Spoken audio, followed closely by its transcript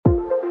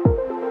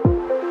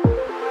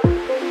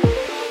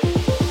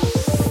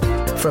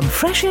From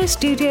Fresh Air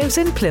Studios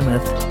in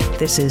Plymouth,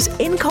 this is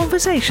In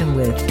Conversation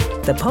With,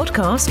 the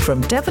podcast from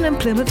Devon and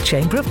Plymouth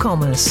Chamber of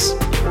Commerce.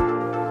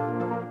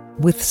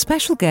 With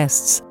special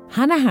guests,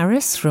 Hannah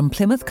Harris from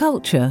Plymouth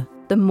Culture.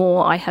 The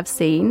more I have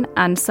seen,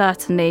 and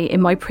certainly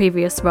in my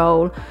previous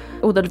role,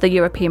 all of the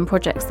European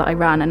projects that I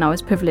ran and I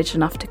was privileged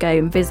enough to go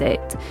and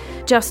visit,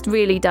 just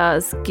really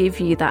does give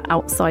you that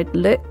outside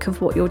look of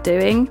what you're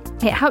doing.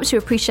 It helps you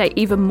appreciate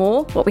even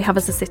more what we have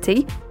as a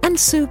city. And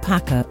Sue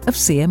Packer of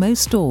CMO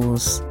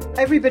Stores.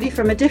 Everybody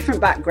from a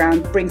different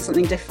background brings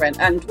something different,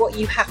 and what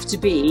you have to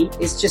be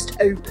is just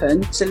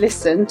open to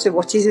listen to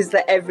what it is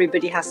that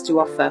everybody has to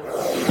offer.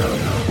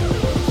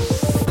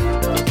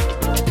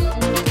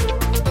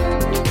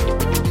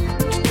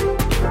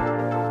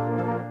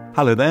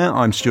 Hello there,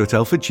 I'm Stuart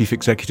Elford, Chief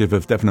Executive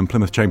of Devon and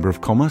Plymouth Chamber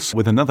of Commerce,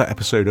 with another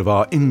episode of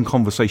our In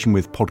Conversation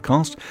With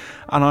podcast.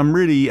 And I'm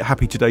really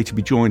happy today to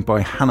be joined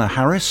by Hannah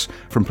Harris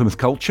from Plymouth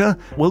Culture.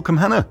 Welcome,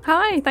 Hannah.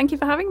 Hi, thank you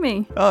for having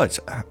me. Oh, it's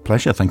a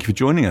pleasure. Thank you for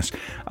joining us.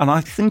 And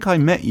I think I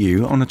met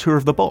you on a tour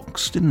of the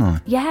box, didn't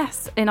I?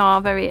 Yes, in our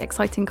very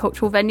exciting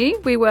cultural venue.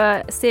 We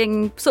were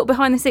seeing sort of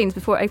behind the scenes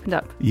before it opened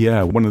up.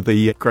 Yeah, one of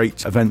the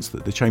great events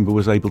that the Chamber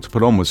was able to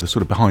put on was a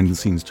sort of behind the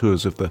scenes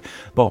tours of the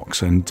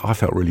box. And I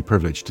felt really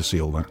privileged to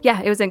see all that. Yeah,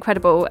 it was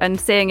incredible,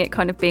 and seeing it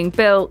kind of being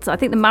built. I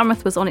think the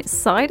Mammoth was on its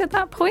side at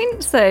that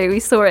point, so we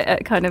saw it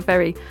at kind of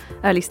very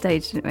early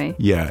stage, didn't we?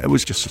 Yeah, it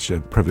was just such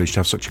a privilege to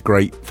have such a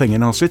great thing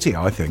in our city,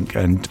 I think.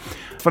 And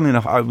funnily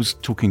enough, I was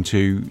talking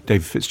to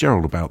David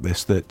Fitzgerald about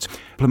this, that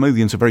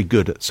Plymouthians are very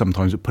good at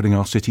sometimes at putting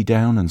our city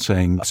down and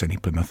saying, it's only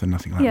Plymouth and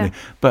nothing like that.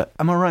 But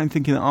am I right in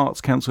thinking that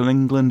Arts Council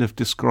England have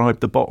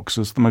described the box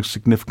as the most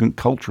significant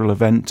cultural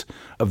event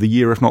of the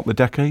year, if not the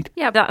decade?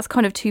 Yeah, that's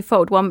kind of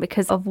twofold. One,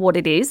 because of what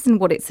it is and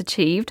what it's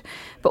achieved,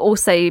 but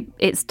also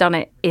it's done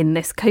it in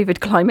this COVID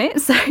climate.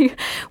 So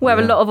where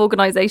a lot of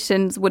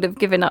organisations would have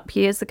given up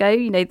years ago,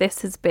 you know,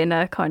 this has been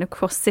a kind of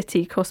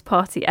cross-city,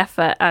 cross-party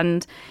effort.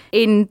 And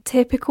in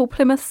typical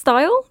Plymouth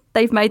style,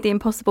 they've made the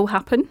impossible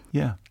happen.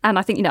 Yeah. And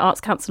I think, you know,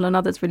 Arts Council and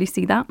others really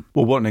see that.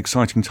 Well, what an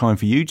exciting time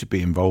for you to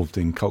be involved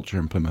in culture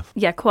in Plymouth.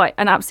 Yeah, quite.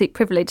 An absolute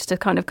privilege to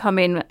kind of come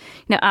in, you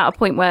know, at a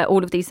point where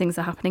all of these things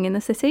are happening in the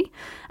city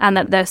and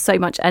that there's so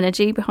much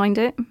energy behind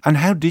it. And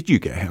how did you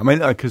get here? I mean,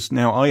 because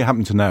now I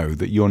happen to know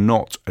that you're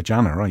not a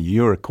Janner, are you?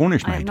 You're a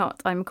Cornish maid. I am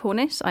not. I'm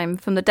Cornish. I'm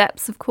from the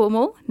depths of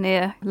Cornwall,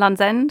 near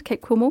Land's End,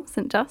 Cape Cornwall,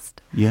 St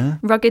Just. Yeah.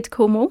 Rugged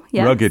Cornwall,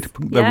 yes.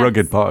 The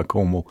rugged part of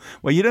Cornwall.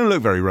 Well, you don't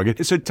look very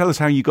rugged. So tell us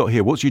how you got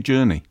here. What's your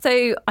journey?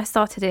 So I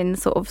started in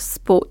sort of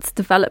sports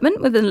development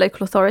within the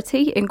local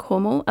authority in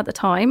Cornwall at the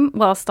time,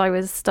 whilst I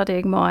was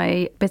studying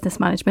my business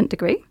management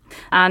degree,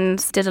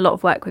 and did a lot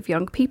of work with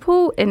young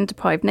people in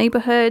deprived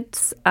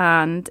neighbourhoods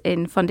and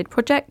in funded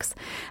projects,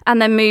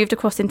 and then moved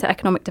across into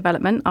economic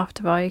development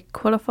after I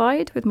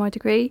qualified with my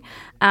degree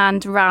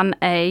and ran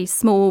a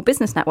small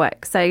business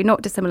network. So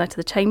not dissimilar to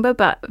the Chamber,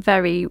 but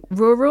very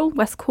rural,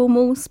 West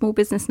Cornwall, small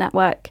business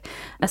network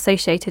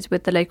associated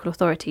with the local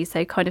authority.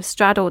 So kind of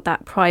straddled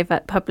that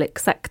private public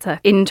sector,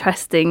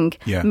 interesting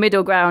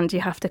middle ground you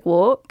have to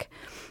walk.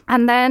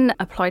 And then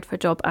applied for a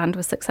job and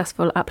was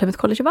successful at Plymouth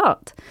College of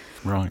Art.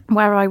 Right.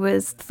 Where I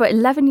was for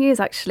 11 years,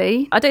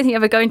 actually. I don't think you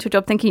ever go into a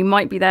job thinking you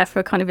might be there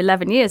for kind of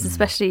 11 years,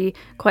 especially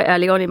quite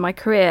early on in my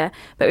career.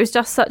 But it was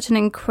just such an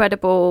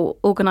incredible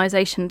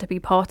organisation to be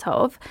part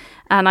of.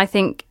 And I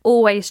think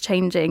always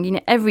changing. You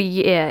know, every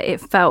year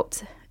it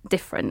felt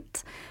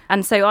different.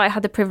 And so I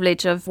had the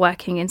privilege of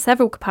working in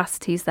several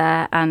capacities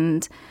there,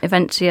 and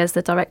eventually as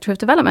the Director of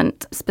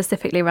Development,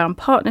 specifically around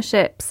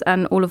partnerships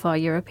and all of our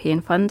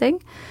European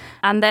funding.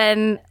 And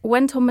then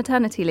went on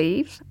maternity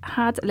leave,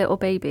 had a little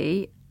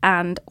baby,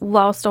 and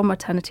whilst on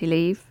maternity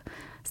leave,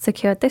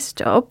 secured this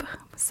job.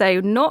 So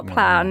not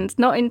planned,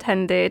 not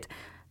intended,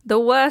 the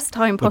worst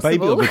time possible. The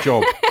baby or the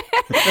job?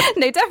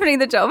 No, definitely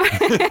the job.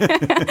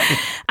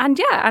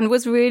 and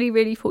was really,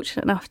 really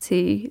fortunate enough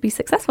to be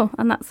successful.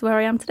 And that's where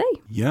I am today.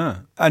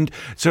 Yeah. And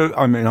so,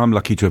 I mean, I'm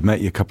lucky to have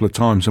met you a couple of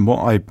times. And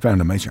what I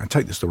found amazing, I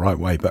take this the right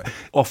way, but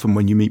often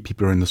when you meet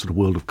people who are in the sort of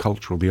world of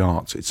culture or the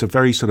arts, it's a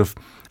very sort of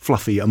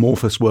fluffy,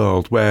 amorphous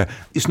world where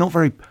it's not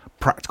very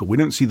practical. We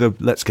don't see the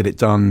let's get it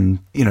done,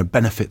 you know,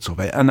 benefits of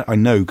it. And I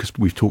know, because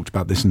we've talked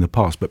about this in the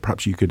past, but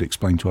perhaps you could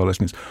explain to our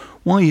listeners,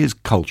 why is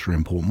culture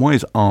important? Why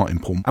is art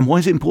important? And why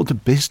is it important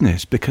to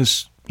business?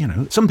 Because, you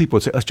know, some people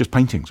would say that's just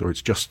paintings or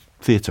it's just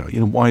theatre. You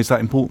know, why is that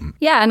important?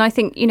 Yeah, and I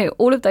think, you know,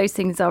 all of those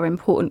things are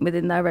important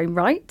within their own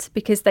right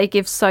because they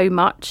give so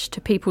much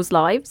to people's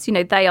lives. You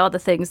know, they are the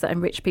things that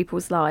enrich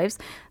people's lives.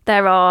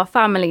 There are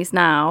families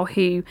now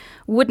who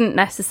wouldn't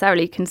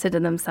necessarily consider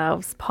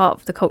themselves part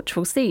of the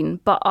cultural scene,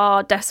 but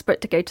are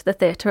desperate to go to the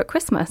theatre at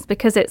Christmas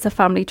because it's a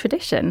family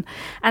tradition.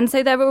 And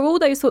so there are all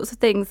those sorts of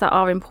things that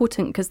are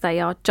important because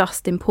they are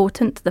just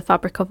important to the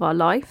fabric of our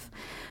life.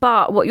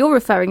 But what you're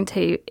referring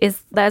to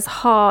is there's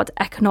hard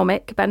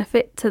economic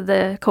benefit to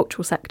the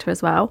cultural sector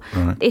as well.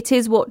 Right. It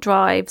is what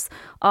drives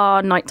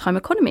our nighttime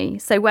economy.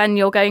 So when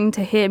you're going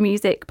to hear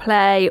music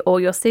play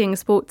or you're seeing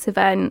sports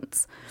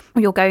events,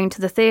 or you're going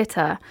to the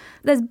theatre.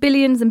 There's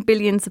billions and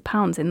billions of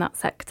pounds in that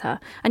sector.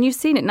 And you've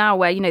seen it now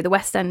where, the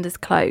West End is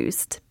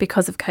closed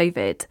because of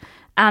COVID.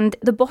 And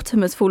the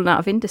bottom has fallen out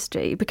of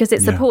industry because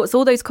it supports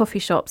all those coffee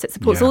shops, it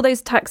supports all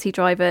those taxi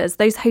drivers,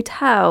 those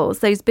hotels,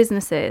 those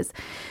businesses.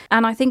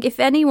 And I think if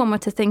anyone were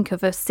to think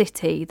of a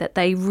city that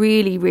they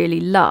really, really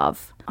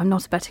love, I'm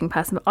not a betting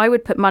person, but I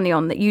would put money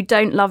on that you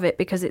don't love it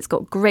because it's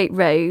got great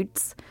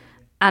roads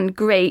and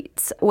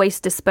great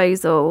waste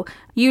disposal.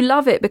 You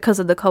love it because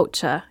of the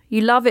culture.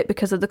 You love it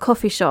because of the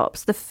coffee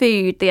shops, the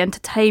food, the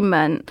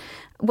entertainment,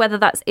 whether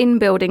that's in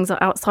buildings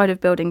or outside of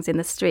buildings in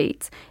the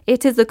streets.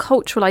 It is the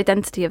cultural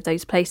identity of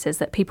those places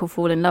that people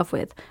fall in love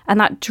with, and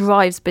that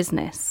drives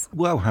business.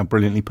 Well, how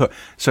brilliantly put.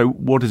 So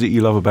what is it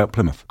you love about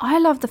Plymouth? I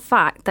love the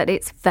fact that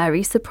it's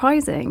very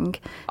surprising.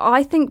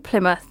 I think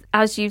Plymouth,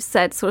 as you've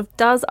said, sort of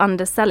does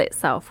undersell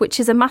itself, which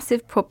is a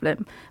massive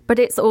problem, but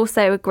it's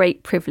also a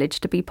great privilege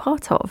to be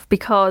part of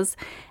because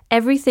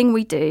everything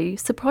we do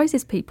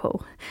surprises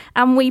people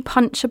and we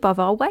punch above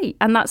our weight.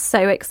 And that's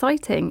so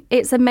exciting.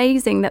 It's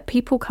amazing that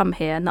people come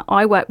here and that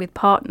I work with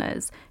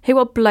partners who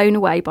are blown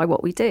away by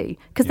what we do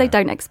because they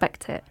don't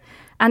expect it.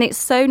 And it's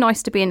so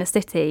nice to be in a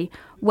city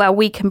where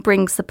we can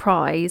bring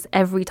surprise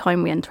every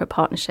time we enter a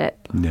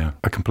partnership. Yeah,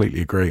 I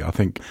completely agree. I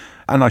think,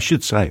 and I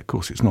should say, of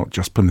course, it's not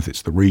just Plymouth,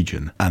 it's the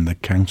region and the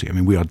county. I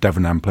mean, we are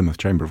Devon and Plymouth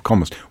Chamber of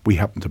Commerce. We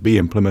happen to be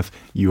in Plymouth.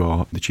 You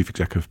are the Chief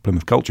Executive of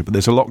Plymouth Culture, but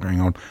there's a lot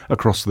going on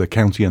across the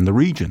county and the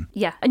region.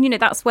 Yeah, and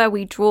that's where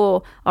we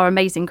draw our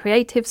amazing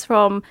creatives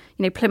from.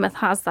 Plymouth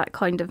has that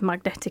kind of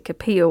magnetic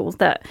appeal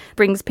that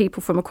brings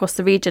people from across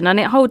the region,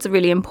 and it holds a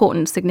really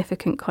important,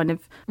 significant kind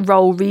of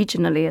role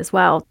regionally as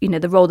well.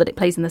 The role that it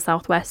plays in the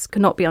Southwest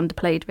cannot be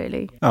underplayed,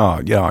 really.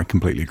 Oh, yeah, I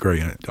completely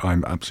agree. I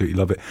absolutely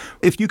love it.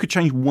 If you could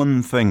change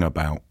one thing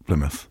about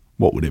Plymouth,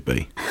 what would it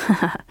be?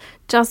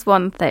 Just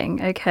one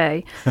thing,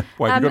 okay.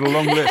 Why have you got a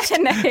long list?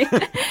 No.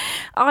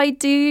 I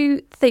do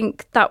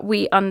think that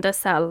we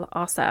undersell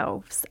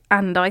ourselves,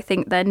 and I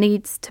think there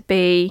needs to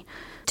be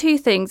two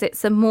things.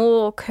 It's a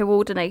more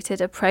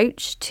coordinated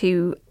approach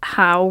to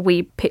how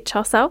we pitch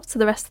ourselves to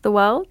the rest of the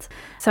world.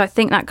 So I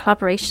think that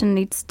collaboration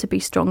needs to be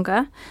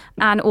stronger.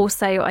 And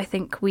also I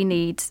think we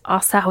need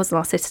ourselves and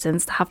our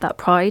citizens to have that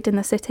pride in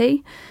the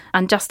city.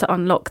 And just to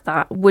unlock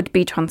that would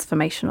be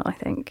transformational, I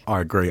think. I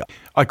agree.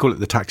 I call it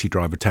the taxi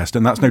driver test.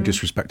 And that's no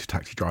disrespect to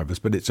taxi drivers,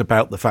 but it's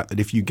about the fact that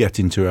if you get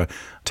into a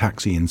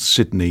taxi in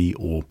Sydney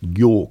or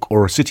York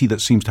or a city that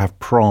seems to have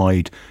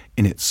pride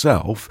in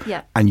itself,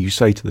 and you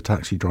say to the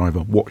taxi driver,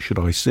 what should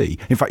I see?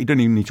 In fact, you don't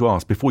even need to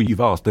ask. Before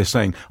you've asked, they're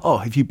saying, oh,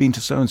 have you been to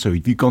so-and-so?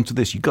 Have you gone to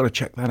this? You've got to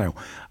check that out.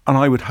 And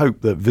I would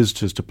hope that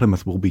visitors to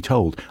Plymouth will be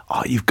told,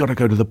 oh, you've got to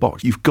go to the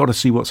box. You've got to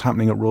see what's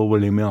happening at Royal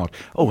William Yard.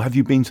 Oh, have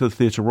you been to the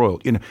Theatre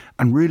Royal?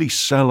 And really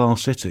sell our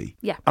city.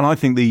 Yeah. And I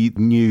think the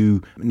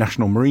new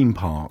National Marine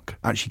Park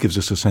actually gives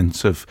us a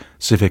sense of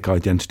civic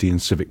identity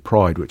and civic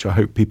pride, which I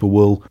hope people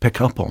will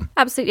pick up on.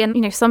 Absolutely.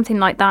 And, something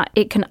like that,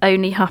 it can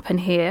only happen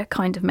here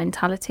kind of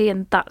mentality.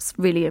 And that's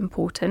really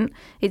important.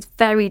 It's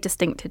very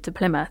distinctive to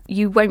Plymouth.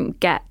 You won't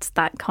get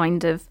that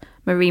kind of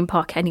marine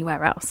park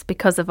anywhere else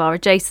because of our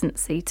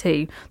adjacency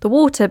to the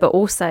water, but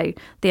also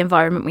the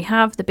environment we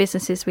have, the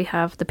businesses we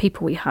have, the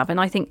people we have.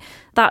 And I think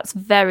that's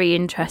very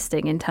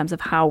interesting in terms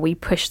of how we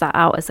push that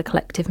out as a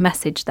collective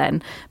message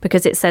then,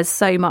 because it says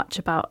so much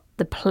about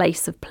the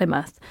place of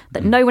Plymouth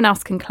that no one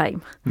else can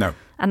claim. No.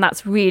 And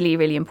that's really,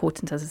 really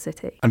important as a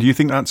city. And do you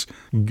think that's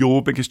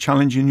your biggest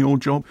challenge in your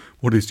job?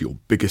 What is your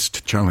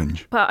biggest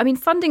challenge? But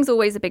funding's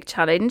always a big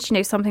challenge.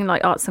 Something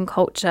like arts and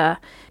culture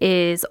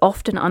is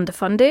often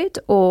underfunded,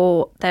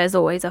 or there's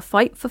always a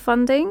fight for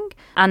funding.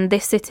 And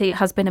this city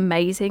has been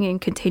amazing in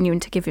continuing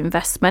to give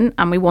investment,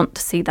 and we want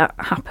to see that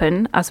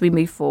happen as we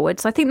move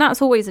forward. So I think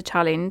that's always a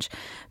challenge.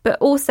 But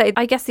also,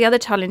 I guess the other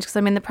challenge, because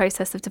I'm in the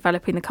process of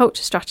developing the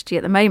culture strategy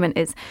at the moment,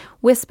 is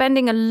we're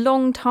spending a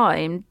long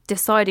time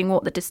deciding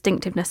what the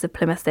distinctiveness of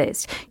Plymouth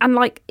is. And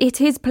it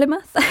is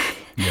Plymouth.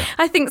 Yeah.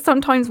 I think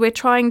sometimes we're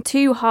trying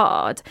too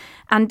hard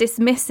and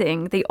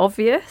dismissing the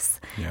obvious.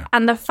 Yeah.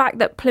 And the fact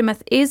that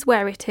Plymouth is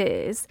where it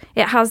is,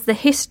 it has the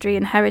history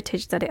and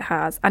heritage that it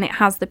has, and it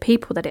has the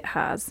people that it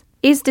has,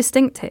 is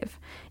distinctive.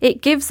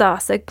 It gives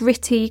us a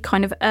gritty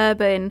kind of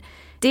urban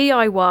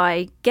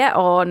DIY, get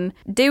on,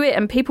 do it,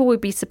 and people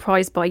would be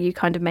surprised by you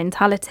kind of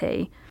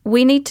mentality.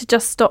 We need to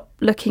just stop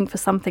looking for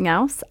something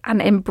else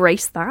and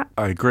embrace that.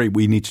 I agree.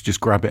 We need to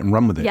just grab it and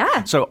run with it.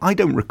 Yeah. So I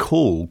don't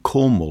recall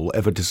Cornwall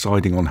ever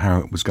deciding on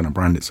how it was going to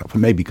brand itself,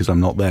 and maybe because I'm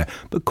not there.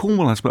 But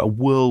Cornwall has a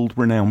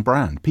world-renowned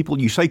brand.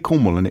 People, you say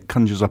Cornwall and it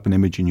conjures up an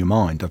image in your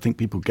mind. I think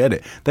people get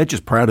it. They're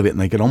just proud of it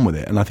and they get on with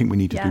it. And I think we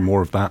need to do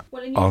more of that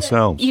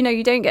ourselves.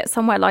 You don't get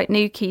somewhere like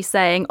Newquay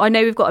saying, I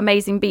know we've got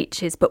amazing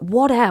beaches, but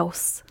what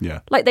else?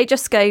 Yeah. They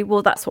just go,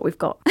 well, that's what we've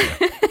got.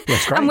 Yeah.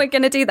 That's great. And we're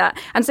going to do that.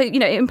 And so,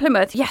 in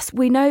Plymouth, yes,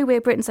 we know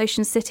we're Britain's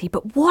Ocean City,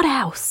 but what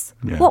else?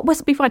 Yeah. What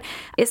must be fine?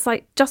 It's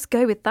just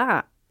go with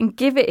that. and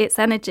give it its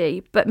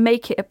energy, but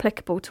make it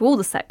applicable to all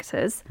the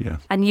sectors. Yeah.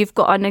 And you've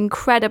got an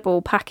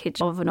incredible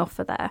package of an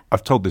offer there.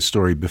 I've told this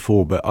story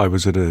before, but I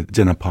was at a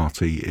dinner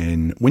party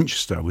in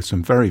Winchester with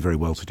some very, very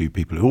well-to-do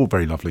people who are all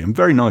very lovely and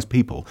very nice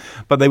people,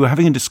 but they were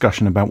having a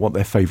discussion about what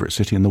their favourite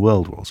city in the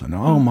world was. And,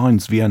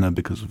 mine's Vienna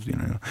because of,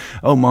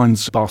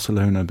 mine's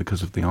Barcelona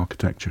because of the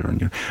architecture.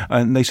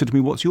 And they said to me,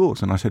 what's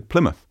yours? And I said,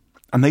 Plymouth.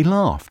 And they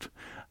laughed.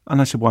 And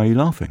I said, why are you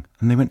laughing?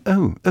 And they went,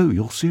 oh,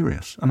 you're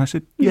serious. And I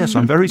said, yes,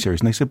 I'm very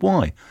serious. And they said,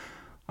 why?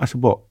 I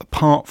said, well,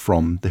 apart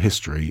from the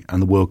history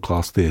and the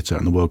world-class theatre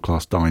and the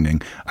world-class dining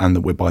and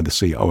that we're by the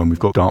sea, and we've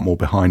got Dartmoor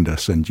behind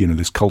us and,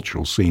 this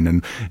cultural scene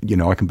and,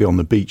 I can be on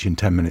the beach in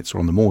 10 minutes or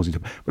on the moors.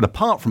 But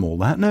apart from all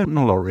that, no,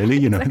 not a lot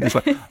really, It's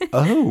like,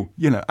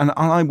 and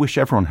I wish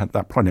everyone had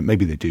that pride.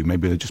 Maybe they do.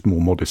 Maybe they're just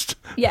more modest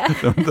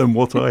than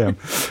what I am.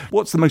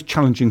 What's the most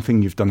challenging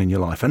thing you've done in your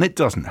life? And it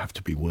doesn't have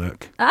to be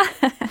work.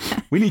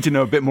 We need to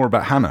know a bit more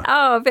about Hannah.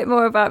 Oh, a bit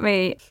more about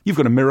me. You've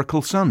got a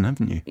miracle son,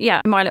 haven't you?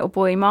 Yeah, my little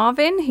boy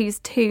Marvin, who's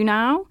 2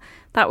 now.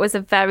 That was a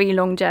very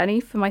long journey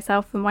for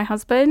myself and my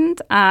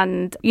husband.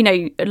 And,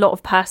 a lot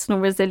of personal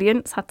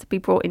resilience had to be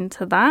brought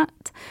into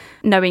that.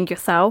 Knowing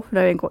yourself,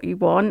 knowing what you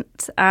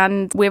want.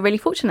 And we're really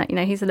fortunate,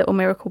 he's a little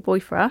miracle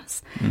boy for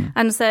us.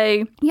 And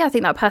so, I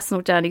think that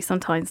personal journey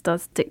sometimes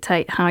does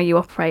dictate how you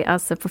operate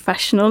as a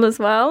professional as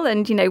well.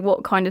 And,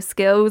 what kind of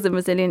skills and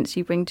resilience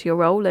you bring to your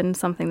role, and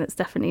something that's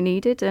definitely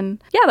needed.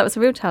 And that was a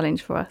real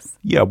challenge for us.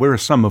 Yeah, we're a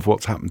sum of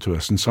what's happened to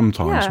us and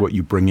sometimes what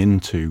you bring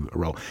into a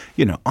role.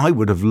 I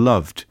would have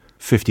loved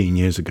 15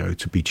 years ago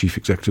to be Chief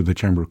Executive of the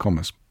Chamber of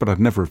Commerce, but I'd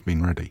never have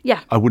been ready. Yeah.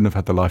 I wouldn't have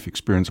had the life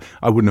experience.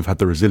 I wouldn't have had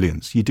the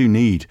resilience. You do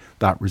need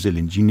that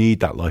resilience. You need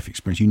that life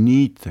experience. You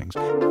need things.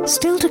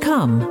 Still to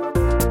come,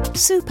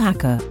 Sue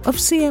Packer of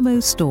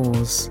CMO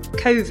Stores.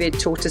 COVID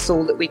taught us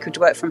all that we could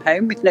work from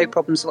home with no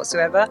problems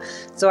whatsoever.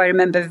 So I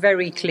remember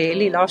very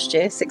clearly last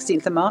year,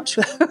 16th of March,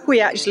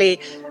 we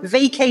actually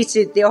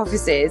vacated the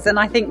offices and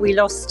I think we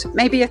lost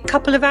maybe a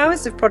couple of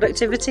hours of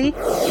productivity.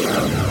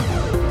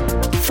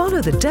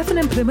 Follow the Devon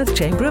and Plymouth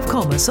Chamber of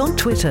Commerce on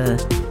Twitter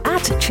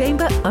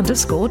 @chamber_Devon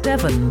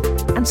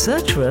and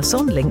search for us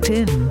on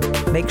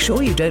LinkedIn. Make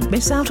sure you don't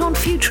miss out on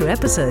future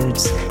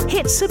episodes.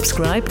 Hit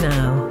subscribe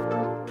now.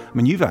 I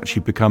mean, you've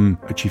actually become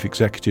a chief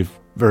executive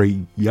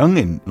very young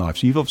in life,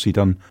 so you've obviously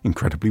done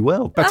incredibly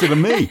well, better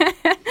than me.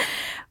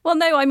 Well,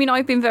 no,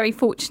 I've been very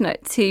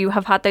fortunate to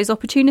have had those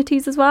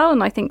opportunities as well.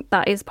 And I think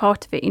that is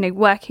part of it.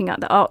 Working at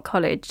the Art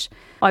College,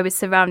 I was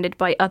surrounded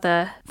by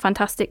other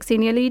fantastic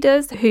senior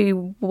leaders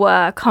who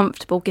were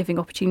comfortable giving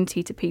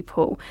opportunity to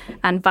people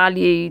and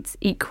valued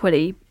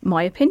equally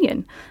my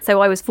opinion. So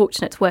I was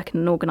fortunate to work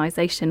in an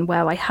organisation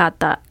where I had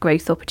that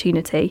growth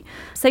opportunity.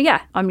 So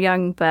I'm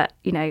young, but,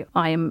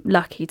 I am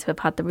lucky to have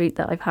had the route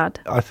that I've had.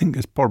 I think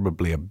there's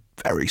probably a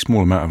very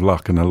small amount of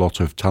luck and a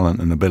lot of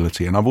talent and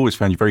ability. And I've always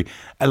found you very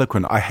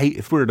eloquent. I hate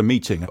if we're at a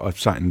meeting, I've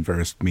sat in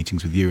various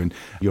meetings with you and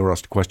you're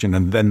asked a question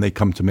and then they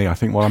come to me. I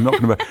think, well, I'm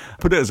not going to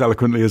put it as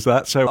eloquently as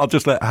that. So I'll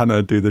just let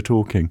Hannah do the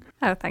talking.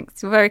 Oh,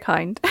 thanks. You're very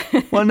kind.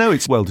 Well, no,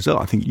 it's well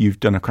deserved. I think you've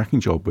done a cracking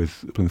job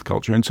with Plymouth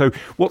Culture. And so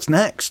what's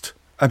next?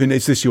 I mean,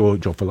 is this your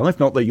job for life?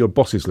 Not that your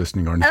boss is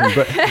listening or anything,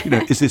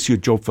 but, is this your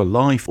job for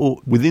life or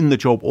within the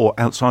job or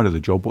outside of the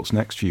job? What's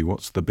next for you?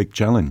 What's the big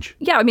challenge?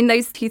 Yeah,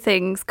 those two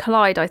things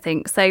collide, I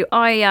think. So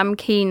I am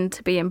keen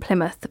to be in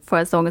Plymouth for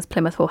as long as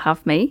Plymouth will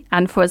have me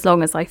and for as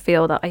long as I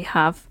feel that I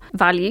have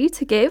value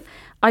to give.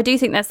 I do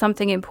think there's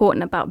something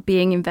important about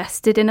being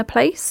invested in a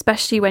place,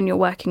 especially when you're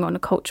working on a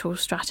cultural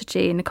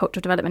strategy and a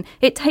cultural development.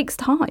 It takes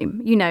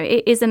time.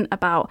 It isn't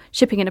about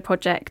shipping in a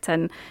project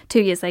and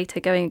 2 years later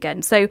going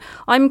again. So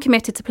I'm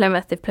committed to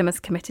Plymouth if Plymouth's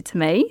committed to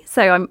me.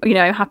 So I'm,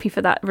 happy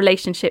for that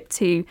relationship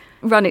to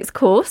run its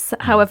course,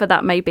 however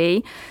that may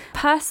be.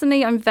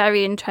 Personally, I'm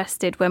very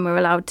interested when we're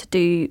allowed to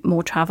do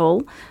more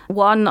travel.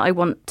 One, I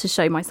want to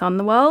show my son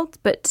the world,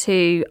 but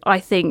two,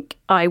 I think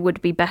I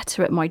would be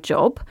better at my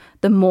job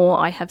the more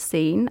I have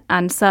seen.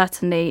 And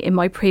certainly in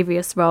my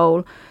previous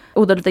role,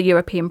 all of the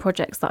European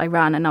projects that I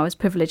ran and I was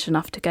privileged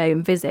enough to go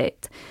and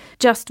visit,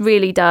 just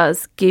really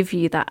does give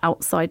you that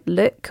outside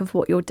look of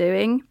what you're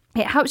doing.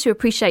 It helps you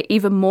appreciate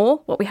even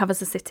more what we have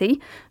as a city,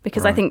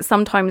 because I think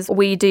sometimes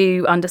we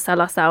do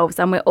undersell ourselves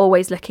and we're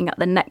always looking at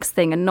the next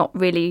thing and not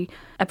really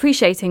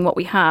appreciating what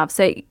we have.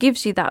 So it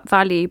gives you that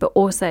value, but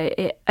also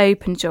it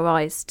opens your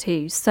eyes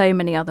to so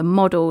many other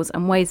models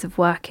and ways of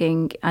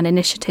working and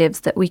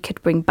initiatives that we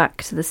could bring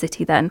back to the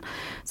city then.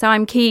 So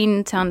I'm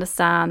keen to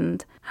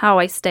understand how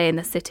I stay in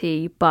the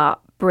city, but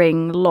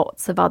bring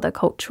lots of other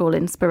cultural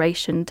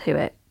inspiration to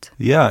it.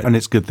 Yeah, and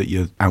it's good that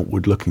you're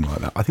outward looking like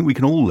that. I think we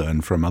can all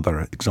learn from other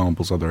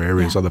examples, other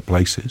areas, other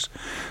places.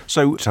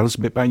 So tell us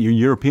a bit about your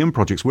European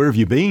projects. Where have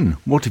you been?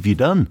 What have you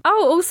done?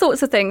 Oh, all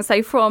sorts of things.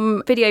 So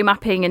from video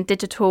mapping and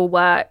digital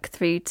work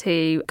through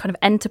to kind of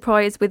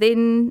enterprise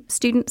within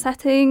student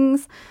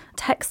settings,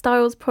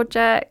 textiles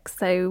projects.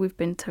 So we've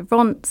been to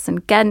Reims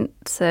and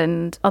Ghent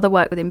and other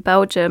work within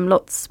Belgium,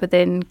 lots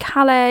within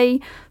Calais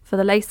for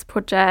the Lace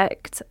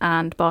project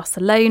and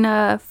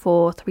Barcelona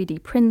for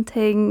 3D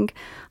printing.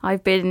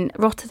 I've been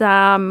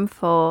Rotterdam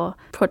for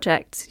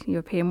project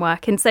European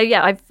work. And so,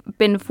 yeah, I've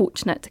been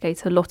fortunate to go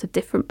to a lot of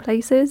different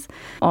places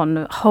on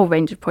a whole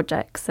range of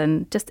projects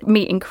and just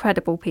meet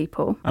incredible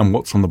people. And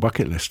what's on the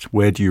bucket list?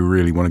 Where do you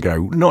really want to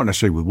go? Not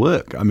necessarily with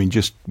work. I mean,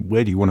 just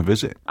where do you want to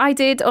visit? I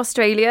did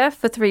Australia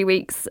for 3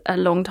 weeks a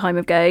long time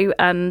ago.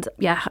 And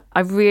yeah,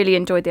 I really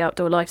enjoyed the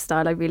outdoor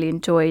lifestyle. I really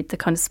enjoyed the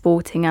kind of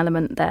sporting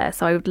element there.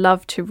 So I would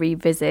love to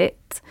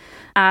revisit.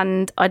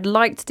 And I'd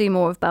like to do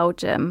more of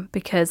Belgium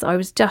because I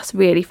was just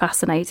really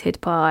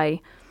fascinated by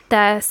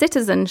their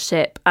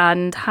citizenship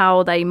and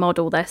how they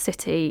model their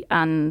city.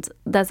 And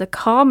there's a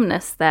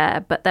calmness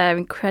there, but they're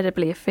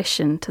incredibly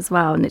efficient as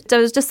well. And there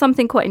was just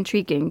something quite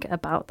intriguing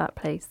about that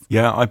place.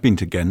 Yeah, I've been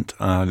to Ghent.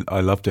 I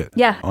loved it.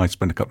 Yeah. I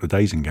spent a couple of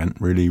days in Ghent.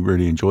 Really,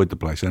 really enjoyed the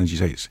place. And as you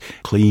say, it's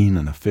clean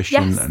and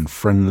efficient and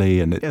friendly,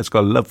 and it's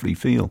got a lovely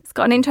feel. It's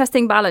got an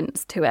interesting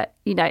balance to it.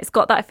 You know, it's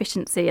got that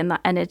efficiency and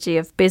that energy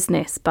of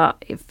business,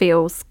 but it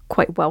feels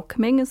quite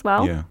welcoming as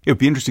well. Yeah. It would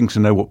be interesting to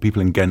know what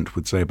people in Ghent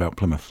would say about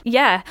Plymouth.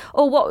 Yeah,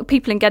 or what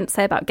people in Ghent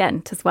say about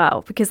Ghent as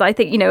well, because I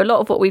think, you know, a lot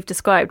of what we've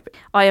described,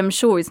 I am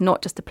sure is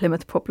not just a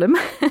Plymouth problem.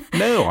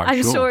 No,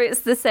 I'm sure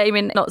it's the same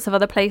in lots of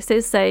other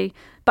places. So,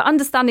 but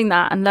understanding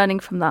that and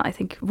learning from that, I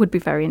think would be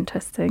very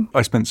interesting.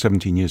 I spent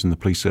 17 years in the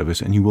police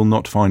service, and you will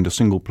not find a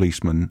single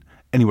policeman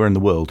anywhere in the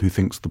world who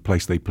thinks the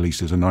place they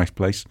police is a nice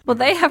place. Well,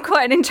 they have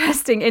quite an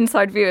interesting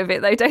inside view of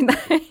it, though, don't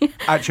they?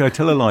 Actually, I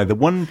tell a lie. The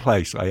one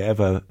place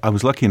I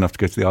was lucky enough to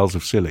go to the Isles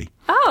of Scilly.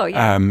 Oh,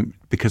 yeah.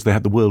 Because they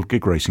had the World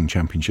Gig Racing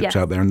Championships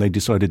out there, and they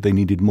decided they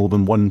needed more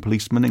than one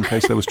policeman in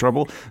case there was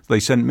trouble. So they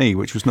sent me,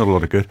 which was not a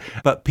lot of good.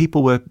 But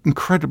people were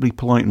incredibly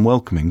polite and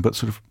welcoming, but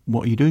sort of,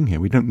 what are you doing here?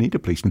 We don't need a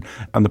policeman.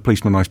 And the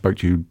policeman I spoke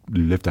to who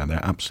lived out there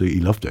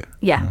absolutely loved it.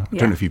 Yeah. I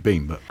don't know if you've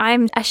been, but...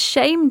 I'm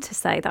ashamed to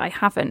say that I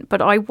haven't,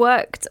 but I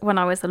worked when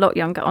I was a lot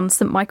younger on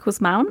St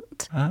Michael's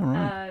Mount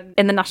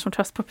in the National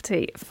Trust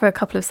property for a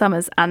couple of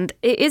summers, and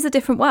it is a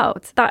different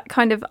world. That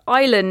kind of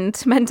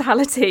island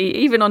mentality,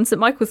 even on St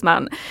Michael's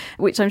Mount,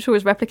 which I'm sure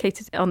is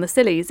replicated on the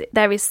Scillies,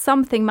 there is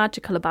something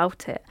magical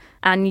about it,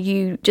 and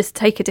you just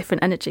take a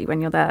different energy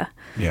when you're there.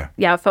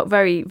 Yeah, I felt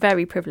very,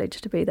 very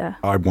privileged to be there.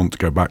 I want to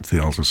go back to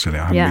the Isles of Scilly.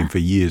 I haven't been for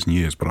years and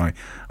years, but I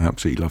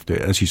absolutely loved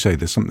it. As you say,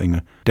 there's something,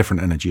 a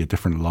different energy, a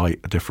different light,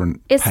 a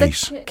different pace.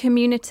 It's a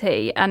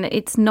community, and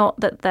it's not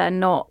that they're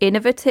not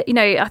innovative. You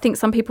know, I think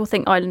some people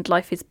think island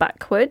life is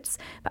backwards,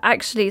 but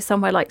actually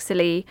somewhere like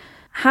Scilly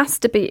has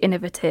to be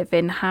innovative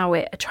in how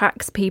it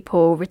attracts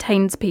people,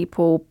 retains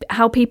people,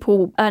 how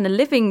people earn a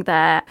living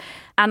there.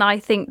 And I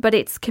think, but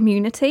it's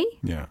community.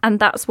 Yeah. And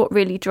that's what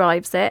really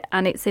drives it.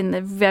 And it's in the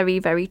very,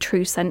 very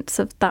true sense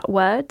of that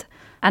word.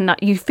 And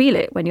that you feel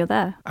it when you're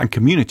there. And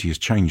community has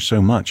changed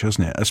so much,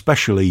 hasn't it?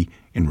 Especially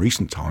in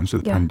recent times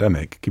with the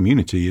pandemic.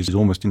 Community is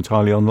almost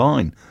entirely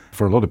online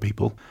for a lot of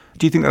people.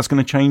 Do you think that's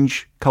going to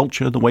change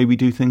culture, the way we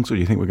do things? Or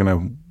do you think we're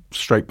going to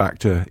straight back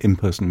to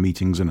in-person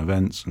meetings and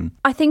events? And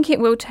I think it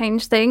will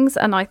change things,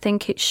 and I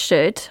think it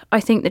should.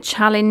 I think the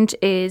challenge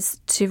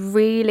is to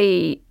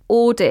really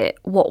audit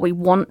what we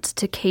want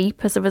to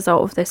keep as a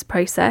result of this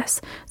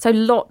process. So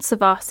lots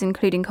of us,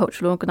 including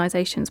cultural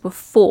organisations, were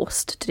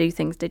forced to do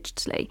things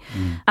digitally.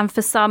 And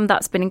for some,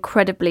 that's been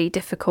incredibly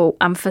difficult.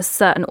 And for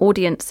certain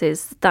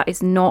audiences, that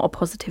is not a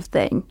positive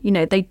thing. You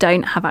know, they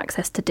don't have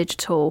access to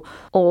digital,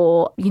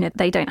 or, you know,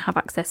 they don't have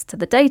access to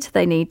the data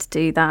they need to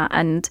do that.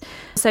 And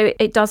so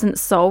it doesn't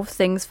solve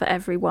things for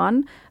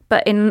everyone.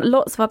 But in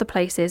lots of other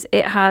places,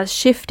 it has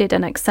shifted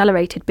and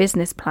accelerated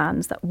business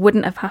plans that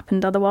wouldn't have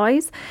happened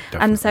otherwise. Definitely.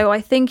 And so I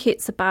think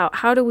it's about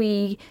how do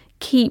we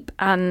keep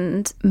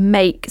and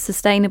make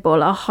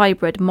sustainable a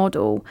hybrid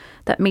model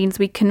that means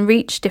we can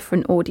reach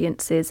different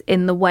audiences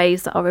in the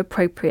ways that are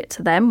appropriate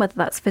to them, whether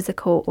that's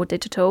physical or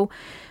digital,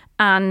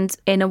 and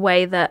in a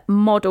way that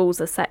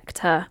models a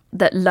sector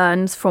that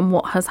learns from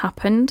what has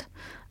happened.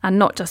 And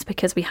not just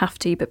because we have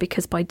to, but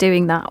because by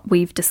doing that,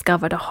 we've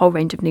discovered a whole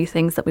range of new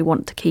things that we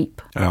want to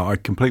keep. I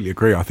completely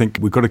agree. I think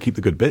we've got to keep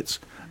the good bits,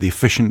 the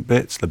efficient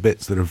bits, the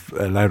bits that have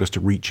allowed us to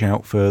reach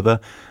out further.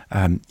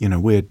 You know,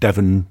 we're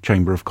Devon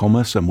Chamber of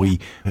Commerce, and we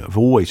have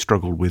always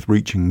struggled with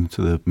reaching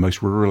to the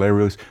most rural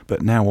areas.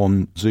 But now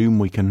on Zoom,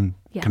 we can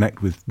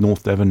connect with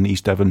North Devon,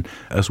 East Devon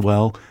as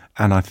well.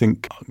 And I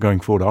think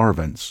going forward, our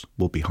events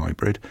will be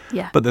hybrid.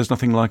 Yeah. But there's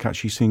nothing like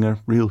actually seeing a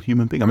real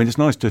human being. I mean, it's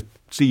nice to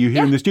see you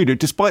here in the studio,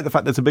 despite the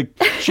fact there's a big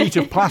sheet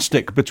of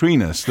plastic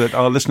between us that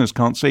our listeners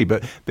can't see.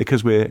 But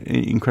because we're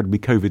incredibly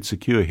COVID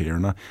secure here,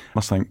 and I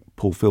must thank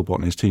Paul Philpott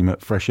and his team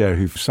at Fresh Air,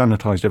 who've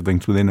sanitised everything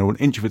to within an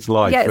inch of its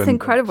life. Yeah, it's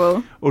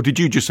incredible. Or did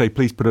you just say,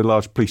 please put a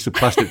large piece of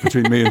plastic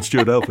between me and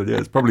Stuart Elford? Yeah,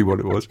 it's probably what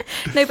it was.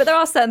 No, but there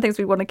are certain things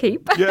we want to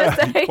keep. Yeah,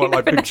 quite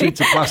like big sheets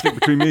of plastic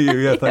between me and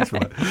you. Yeah, thanks for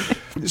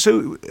that.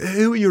 So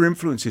who are your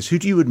influences? Who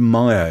do you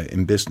admire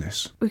in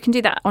business? We can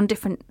do that on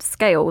different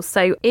scales.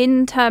 So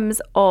in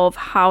terms of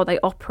how they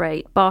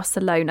operate,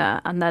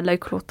 Barcelona and their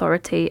local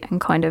authority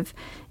and kind of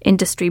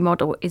industry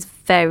model is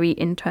very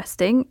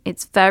interesting.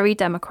 It's very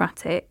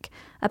democratic.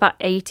 About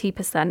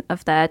 80%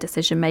 of their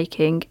decision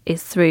making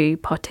is through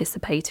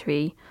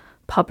participatory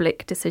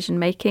public decision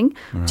making,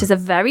 which is a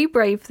very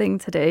brave thing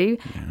to do.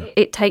 Yeah.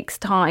 It takes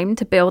time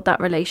to build that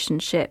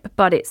relationship,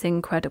 but it's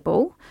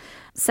incredible.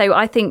 So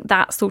I think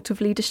that sort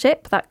of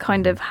leadership, that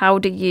kind of how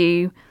do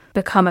you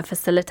become a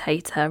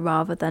facilitator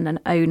rather than an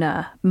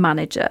owner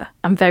manager,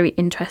 I'm very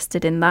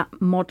interested in that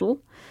model.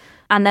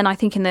 And then I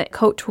think in the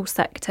cultural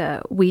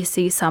sector, we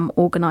see some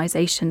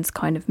organisations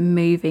kind of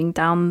moving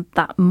down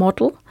that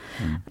model.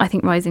 I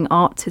think Rising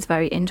Arts is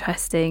very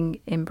interesting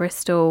in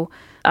Bristol.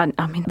 And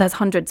I mean, there's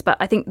hundreds, but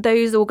I think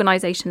those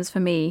organisations for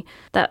me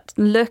that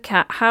look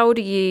at how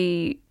do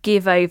you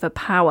give over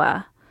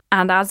power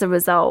and as a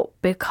result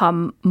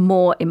become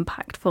more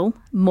impactful,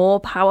 more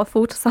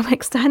powerful to some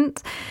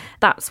extent.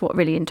 That's what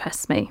really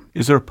interests me.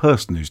 Is there a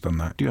person who's done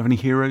that? Do you have any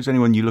heroes?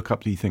 Anyone you look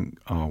up to you think,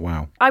 oh,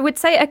 wow? I would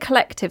say a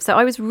collective. So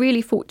I was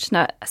really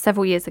fortunate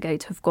several years ago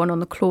to have gone on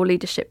the CLAW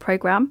Leadership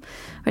Programme,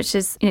 which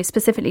is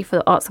specifically for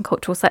the arts and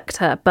cultural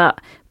sector,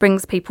 but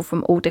brings people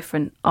from all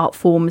different art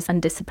forms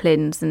and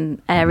disciplines and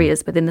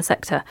areas within the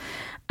sector.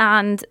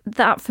 And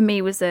that for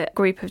me was a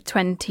group of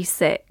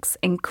 26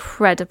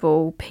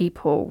 incredible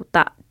people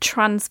that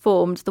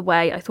transformed the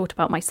way I thought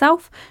about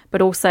myself,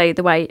 but also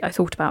the way I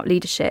thought about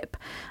leadership.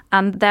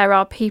 And there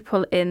are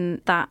people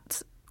in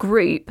that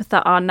group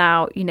that are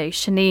now,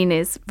 Shanine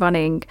is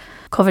running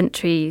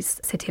Coventry's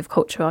City of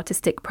Culture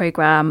Artistic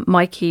Programme.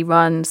 Mikey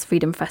runs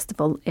Freedom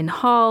Festival in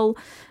Hull.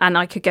 And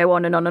I could go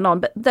on and on and on.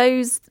 But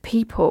those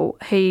people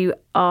who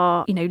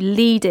are,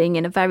 leading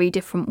in a very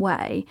different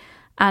way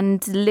and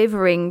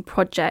delivering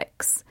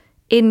projects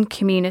in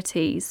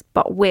communities,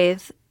 but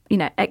with,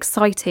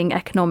 exciting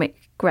economic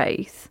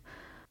growth.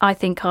 I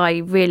think I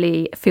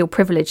really feel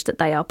privileged that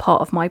they are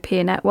part of my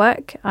peer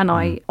network, and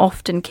I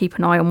often keep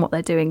an eye on what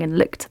they're doing and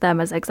look to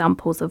them as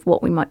examples of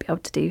what we might be able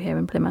to do here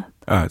in Plymouth.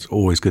 It's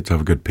always good to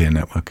have a good peer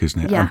network,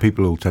 isn't it? Yeah. And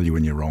people will tell you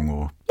when you're wrong,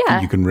 or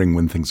you can ring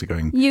when things are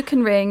going You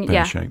can ring,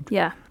 pear-shaped.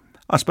 Yeah.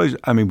 I suppose,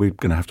 we're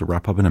going to have to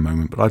wrap up in a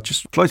moment, but I'd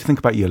just like to think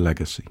about your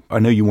legacy. I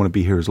know you want to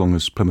be here as long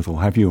as Plymouth will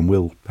have you, and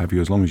we'll have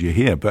you as long as you're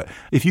here. But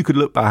if you could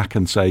look back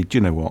and say, do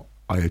you know what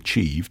I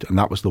achieved, and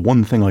that was the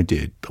one thing I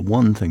did, the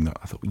one thing that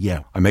I thought,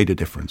 I made a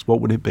difference,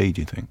 what would it be,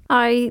 do you think?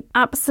 I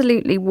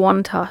absolutely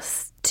want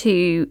us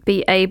to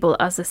be able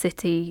as a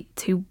city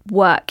to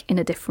work in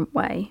a different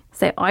way.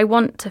 So I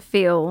want to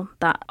feel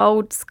that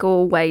old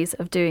school ways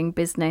of doing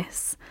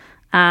business.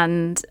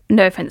 And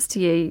no offence to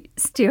you,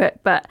 Stuart,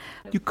 but...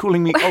 You're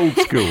calling me old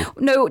school?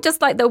 No,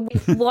 just like the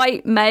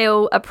white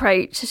male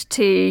approach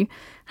to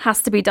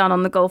has to be done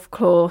on the golf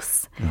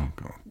course. Oh,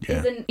 God,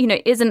 yeah.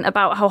 Isn't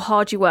about how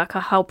hard you work or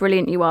how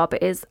brilliant you are,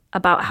 but is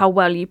about how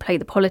well you play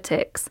the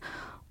politics.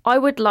 I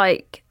would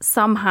like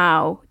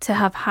somehow to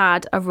have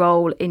had a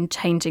role in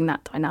changing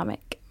that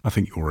dynamic. I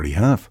think you already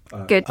have.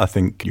 Good. I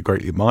think you're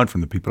greatly admired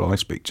from the people I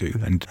speak to,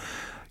 and...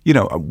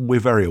 we're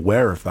very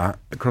aware of that.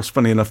 Across,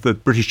 funny enough, the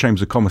British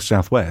Chambers of Commerce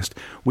Southwest,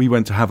 we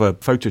went to have a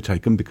photo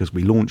taken because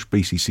we launched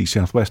BCC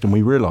Southwest, and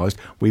we realised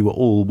we were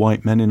all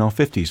white men in our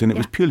 50s, and it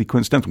was purely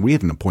coincidental. We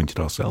hadn't appointed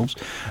ourselves.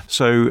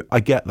 So I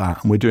get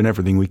that, and we're doing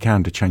everything we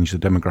can to change the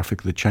demographic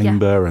of the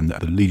chamber and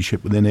the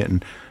leadership within it,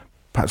 and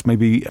perhaps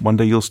maybe one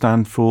day you'll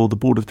stand for the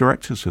board of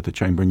directors of the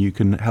chamber and you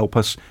can help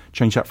us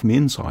change that from the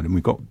inside. And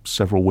we've got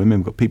several women,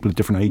 we've got people of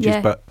different ages,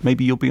 but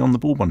maybe you'll be on the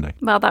board one day.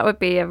 Well, that would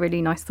be a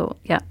really nice thought.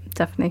 Yeah,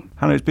 definitely.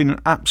 Hannah, it's been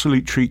an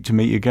absolute treat to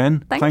meet you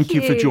again. Thank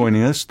you for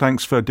joining us.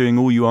 Thanks for doing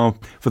all you are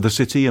for the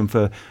city and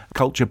for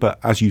culture. But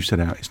as you set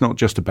out, it's not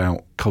just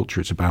about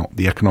culture, it's about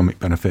the economic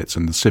benefits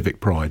and the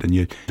civic pride. And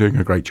you're doing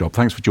a great job.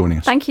 Thanks for joining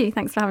us. Thank you.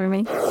 Thanks for having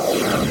me.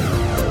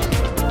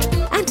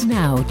 And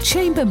now,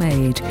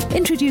 Chambermaid,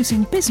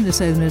 introducing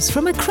business owners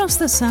from across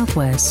the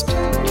Southwest.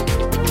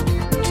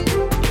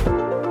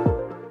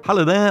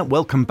 Hello there,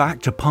 welcome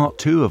back to part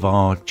 2 of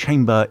our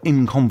Chamber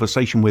in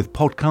Conversation with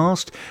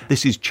podcast.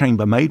 This is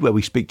Chambermaid, where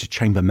we speak to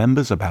chamber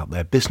members about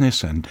their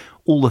business and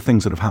all the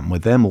things that have happened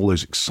with them, all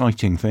those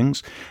exciting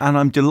things. And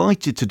I'm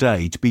delighted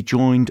today to be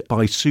joined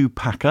by Sue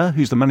Packer,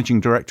 who's the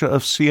Managing Director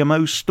of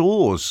CMO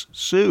Stores.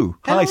 Sue.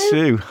 Hello. Hi,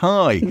 Sue.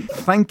 Hi.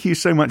 Thank you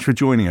so much for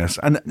joining us.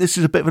 And this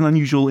is a bit of an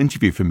unusual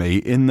interview for me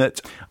in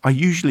that I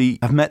usually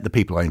have met the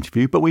people I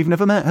interview, but we've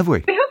never met, have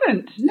we? We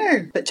haven't,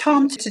 no, but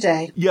charmed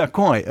today. Yeah,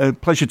 quite. A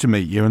pleasure to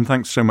meet you, and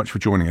thanks so much for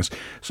joining us.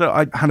 So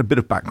I had a bit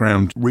of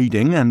background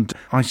reading, and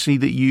I see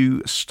that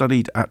you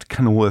studied at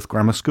Kenilworth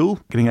Grammar School,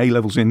 getting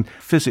A-levels in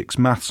physics,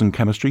 maths and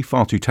chemistry,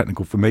 far too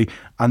technical for me,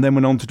 and then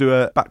went on to do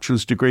a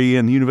bachelor's degree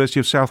in the University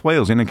of South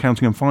Wales in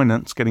accounting and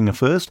finance, getting a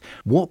first.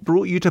 What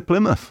brought you to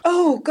Plymouth?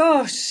 Oh,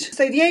 gosh.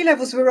 So the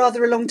A-levels were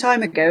rather a long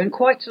time ago, and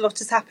quite a lot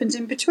has happened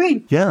in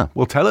between. Yeah,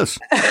 well, tell us.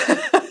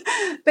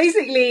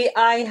 Basically,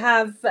 I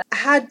have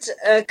had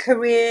a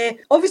career,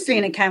 obviously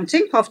in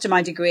accounting after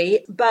my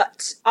degree,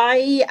 but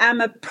I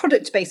am a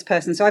product-based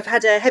person. So I've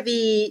had a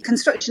heavy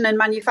construction and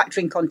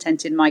manufacturing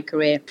content in my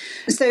career.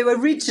 So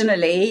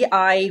originally,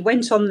 I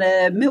went on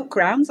the milk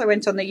rounds. I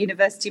went on the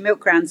university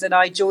milk rounds and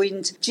I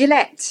joined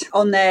Gillette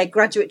on their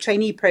graduate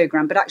trainee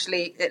programme. But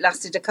actually, it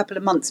lasted a couple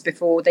of months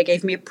before they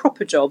gave me a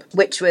proper job,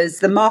 which was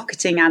the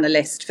marketing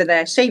analyst for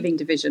their shaving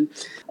division.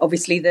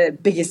 Obviously, the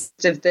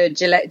biggest of the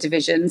Gillette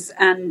divisions.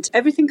 And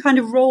everything kind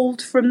of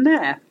rolled from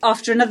there.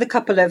 After another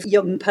couple of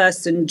young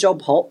person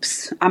job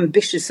hops,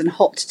 ambitious and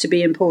hot to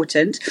be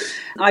important,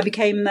 I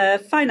became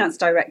the finance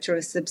director of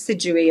a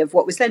subsidiary of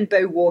what was then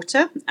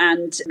Bowater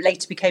and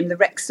later became the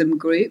Wrexham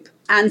Group.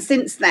 And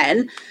since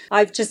then,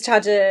 I've just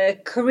had a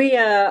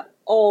career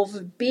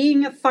of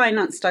being a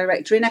finance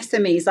director in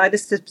SMEs, either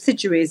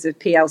subsidiaries of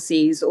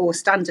PLCs or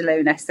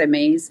standalone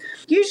SMEs,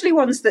 usually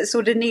ones that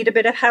sort of need a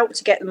bit of help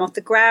to get them off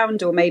the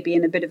ground or maybe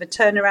in a bit of a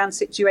turnaround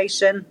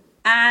situation.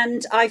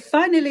 And I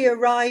finally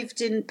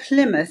arrived in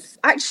Plymouth,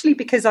 actually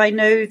because I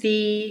know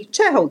the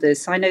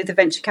shareholders. I know the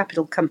venture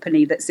capital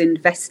company that's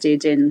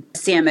invested in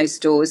CMO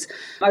Stores.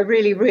 I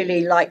really,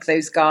 really like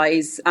those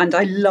guys and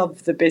I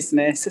love the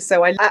business.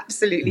 So I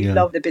absolutely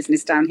love the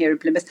business down here in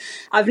Plymouth.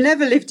 I've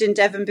never lived in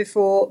Devon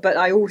before, but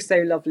I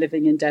also love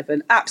living in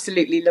Devon.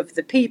 Absolutely love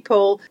the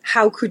people.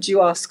 How could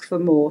you ask for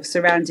more?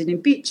 Surrounded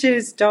in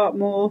beaches,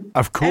 Dartmoor,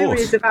 of course,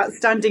 areas of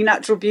outstanding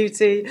natural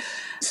beauty.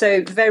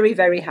 So very,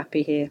 very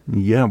happy here.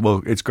 Yeah, well,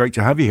 it's great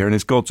to have you here, and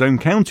it's God's own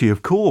county,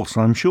 of course,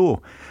 I'm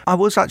sure. I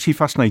was actually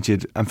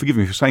fascinated, and forgive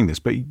me for saying this,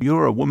 but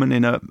you're a woman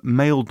in a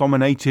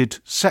male-dominated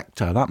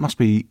sector. That must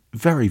be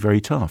very, very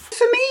tough.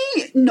 For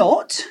me,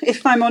 not,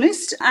 if I'm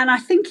honest. And I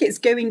think it's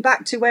going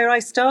back to where I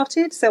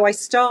started. So I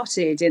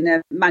started in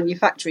a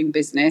manufacturing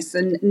business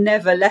and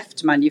never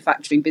left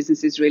manufacturing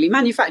businesses, really.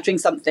 Manufacturing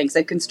something,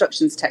 so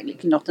construction's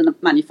technically not a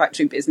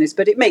manufacturing business,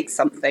 but it makes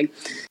something.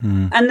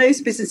 And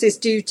those businesses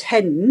do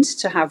tend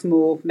to have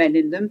more men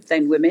in them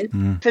than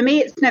women. For me,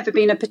 it's never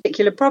been a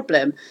particular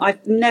problem.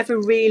 I've never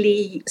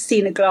really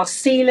seen a glass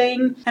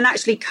ceiling. And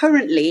actually,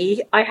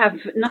 currently, I have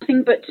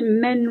nothing but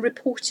men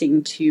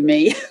reporting to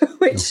me,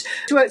 which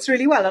works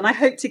really well. And I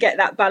hope to get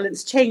that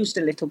balance changed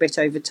a little bit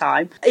over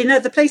time. In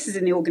other places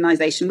in the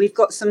organisation, we've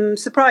got some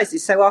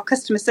surprises. So our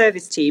customer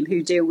service team,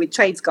 who deal with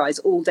trades guys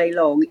all day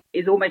long,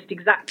 is almost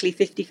exactly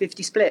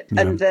 50-50 split.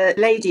 Yeah. And the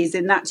ladies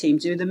in that team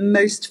do the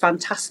most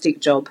fantastic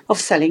job of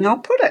selling our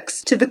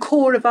products to the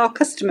core of our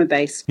customer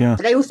base. Yeah.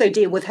 They also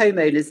deal with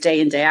homeowners day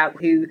in, day out,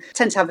 who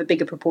tend to have a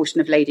bigger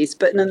proportion of ladies,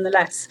 but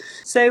nonetheless.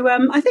 So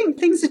I think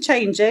things are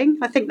changing.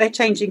 I think they're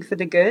changing for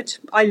the good.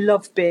 I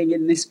love being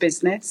in this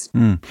business.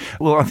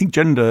 Well, I think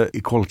gender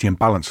equality and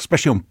balance,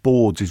 especially on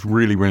boards, is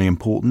really, really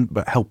important,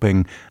 but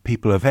helping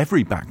people of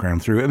every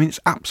background through. I mean, it's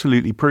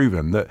absolutely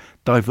proven that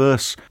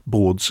diverse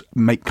boards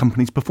make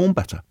companies perform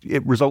better.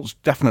 It results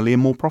definitely in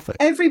more profit.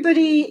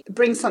 Everybody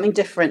brings something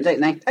different, don't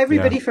they?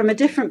 Everybody from a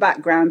different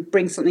background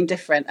brings something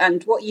different.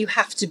 And what you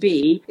have to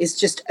be is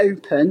just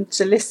open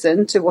to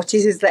listen to what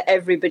it is that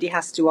everybody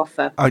has to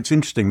offer. It's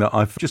interesting that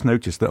I've just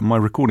noticed that on my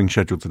recording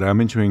schedule today,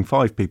 I'm interviewing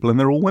 5 people and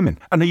they're all women.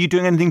 And are you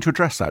doing anything to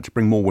address that, to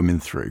bring more women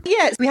through?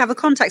 Yes, we have a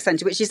contact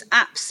centre, which is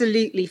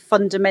absolutely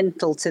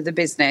fundamental to the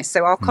business.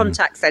 So our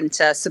contact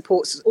centre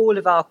supports all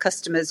of our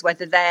customers,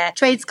 whether they're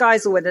trades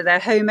guys or whether they're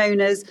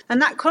homeowners.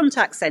 And that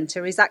contact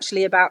centre is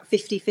actually about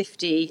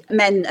 50-50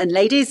 men and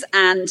ladies.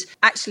 And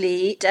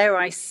actually, dare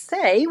I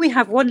say, we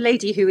have one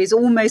lady who is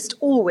almost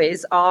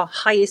always our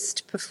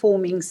highest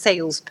performing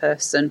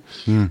salesperson.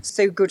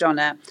 So good on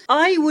her.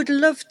 I would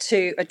love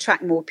to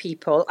attract more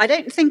people. I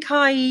don't think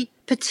I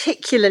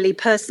particularly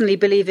personally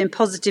believe in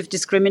positive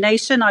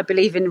discrimination. I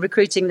believe in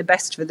recruiting the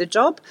best for the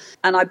job.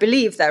 And I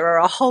believe there are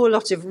a whole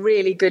lot of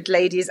really good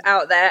ladies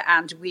out there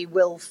and we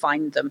will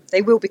find them.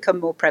 They will become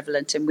more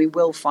prevalent and we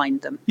will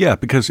find them. Yeah,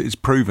 because it's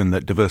proven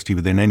that diversity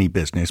within any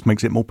business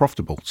makes it more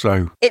profitable.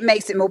 So it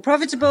makes it more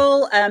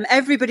profitable.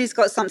 Everybody's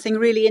got something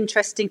really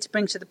interesting to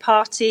bring to the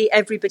party.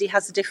 Everybody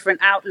has a different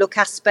outlook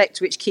aspect,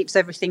 which keeps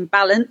everything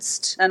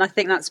balanced. And I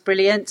think that's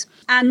brilliant.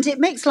 And it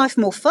makes life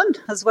more fun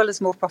as well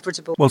as more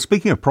profitable. Well,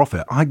 speaking of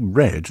profit, I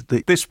read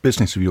that this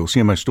business of yours,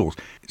 CMO Stores,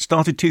 it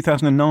started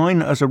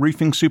 2009 as a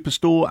roofing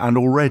superstore and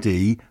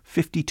already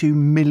 £52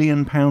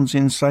 million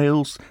in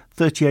sales,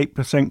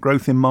 38%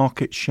 growth in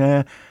market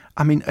share.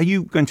 I mean, are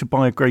you going to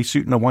buy a grey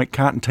suit and a white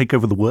cat and take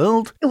over the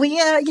world? You're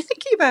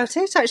thinking about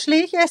it,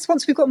 actually. Yes,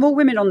 once we've got more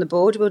women on the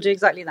board, we'll do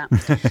exactly that.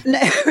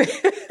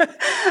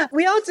 No,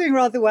 we are doing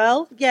rather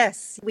well.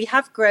 Yes, we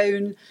have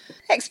grown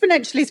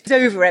exponentially, it's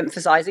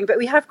overemphasising, but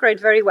we have grown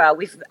very well.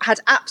 We've had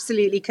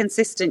absolutely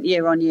consistent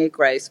year-on-year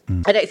growth.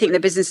 I don't think the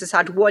business has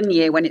had one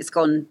year when it's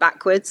gone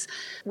backwards.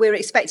 We're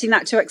expecting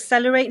that to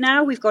accelerate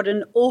now. We've got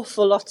an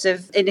awful lot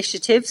of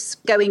initiatives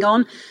going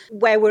on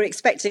where we're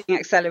expecting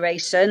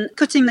acceleration,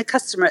 putting the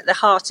customer at the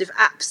heart of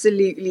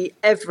absolutely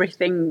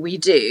everything we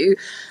do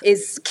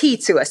is key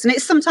to us. And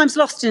it's sometimes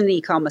lost in an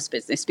e-commerce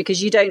business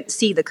because you don't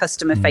see the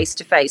customer face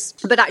to face,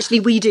 but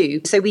actually we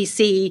do. So we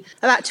see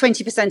about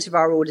 20% of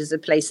our orders are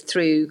placed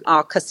through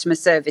our customer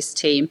service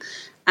team.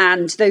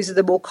 And those are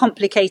the more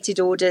complicated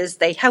orders.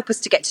 They help us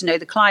to get to know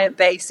the client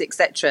base,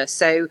 etc.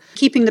 So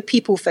keeping the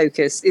people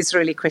focus is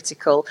really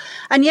critical.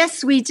 And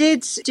yes, we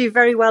did do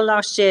very well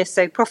last year.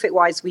 So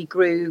profit-wise, we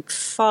grew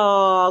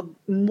far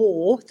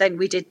more than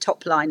we did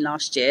top line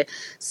last year.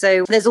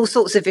 So there's all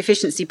sorts of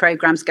efficiency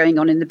programs going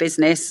on in the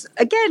business.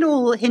 Again,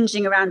 all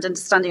hinging around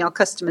understanding our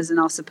customers and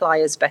our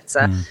suppliers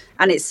better.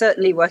 And it's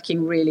certainly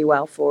working really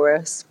well for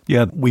us.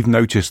 Yeah, we've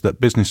noticed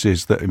that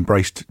businesses that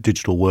embraced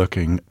digital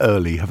working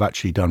early have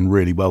actually done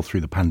really well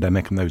through the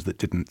pandemic, and those that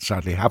didn't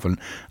sadly haven't.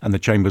 And the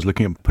Chamber's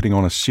looking at putting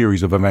on a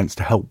series of events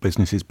to help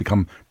businesses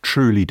become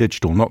truly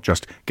digital, not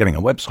just getting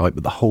a website,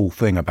 but the whole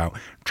thing about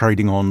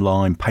trading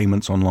online,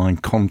 payments online,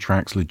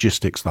 contracts,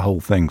 logistics, the whole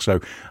thing. So,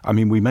 I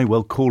mean, we may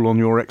well call on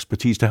your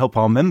expertise to help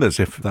our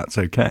members, if that's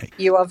okay.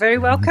 You are very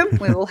welcome.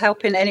 We will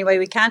help in any way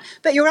we can.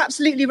 But you're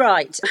absolutely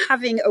right.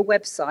 Having a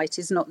website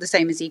is not the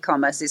same as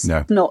e-commerce. It's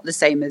not the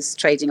same as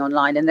trading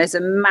online. And there's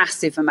a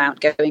massive amount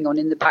going on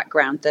in the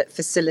background that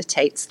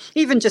facilitates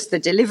even just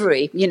the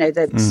delivery, you know,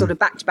 the sort of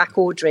back-to-back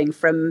ordering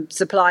from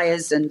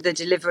suppliers and the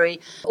delivery,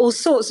 all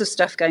sorts of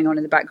stuff going on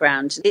in the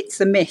background. It's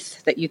a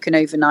myth that you can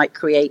overnight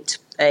create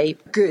a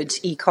good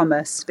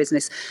e-commerce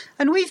business.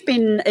 And we've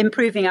been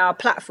improving our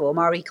platform,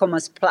 our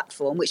e-commerce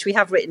platform, which we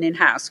have written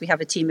in-house. We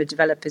have a team of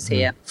developers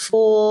here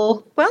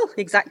for, well,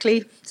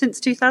 exactly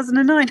since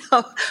 2009.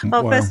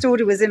 Our first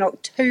order was in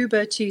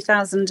October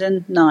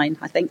 2009,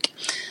 I think.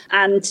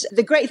 And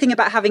the great thing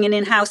about having an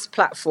in-house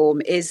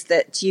platform is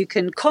that you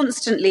can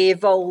constantly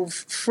evolve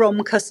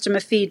from customer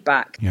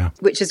feedback,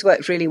 which has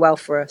worked really well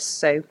for us.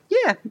 So,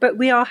 yeah, but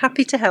we are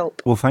happy to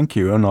help. Well, thank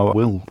you. And I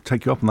will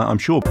take you up on that, I'm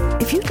sure.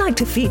 If you'd like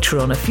to feature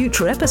on a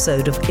future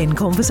episode of In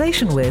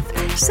Conversation With,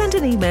 send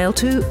an email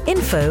to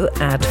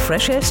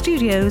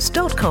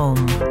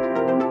info@freshairstudios.com.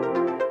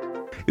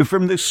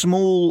 From the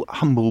small,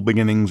 humble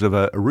beginnings of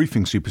a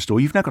roofing superstore,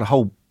 you've now got a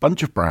whole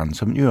bunch of brands,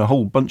 haven't you? A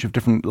whole bunch of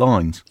different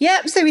lines.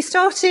 Yeah, so we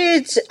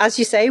started, as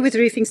you say, with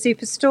Roofing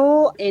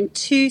Superstore. In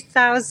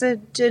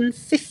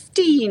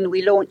 2015,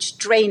 we launched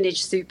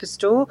Drainage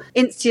Superstore,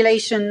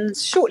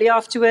 installations shortly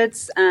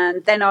afterwards,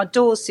 and then our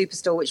Doors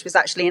Superstore, which was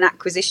actually an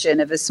acquisition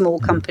of a small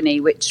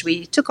company, which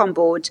we took on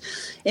board,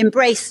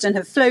 embraced and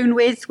have flown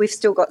with. We've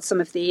still got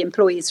some of the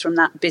employees from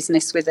that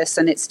business with us,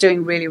 and it's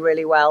doing really,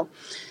 really well.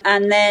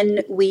 And then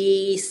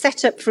we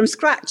set up from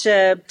scratch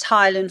a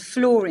tile and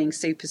flooring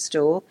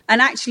superstore.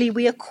 And actually,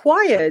 we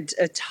acquired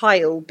a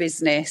tile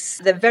business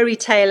the very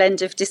tail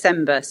end of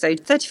December. So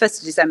 31st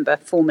of December,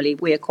 formally,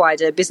 we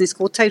acquired a business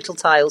called Total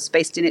Tiles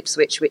based in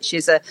Ipswich, which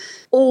is a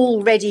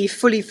already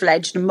fully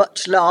fledged,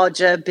 much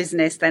larger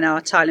business than our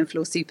tile and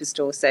floor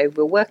superstore. So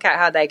we'll work out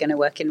how they're going to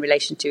work in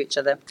relation to each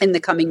other in the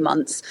coming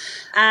months.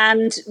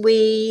 And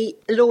we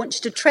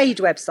launched a trade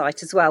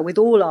website as well with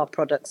all our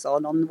products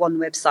on one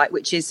website,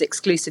 which is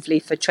exclusively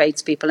for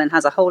tradespeople and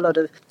has a whole lot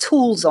of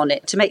tools on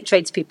it to make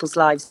tradespeople's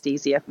lives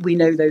easier. We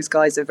know those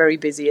guys are very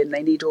busy and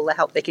they need all the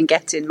help they can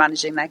get in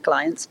managing their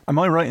clients. Am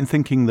I right in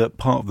thinking that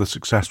part of the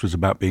success was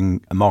about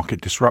being a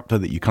market disruptor,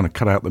 that you kind of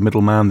cut out the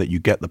middleman, that you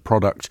get the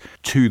product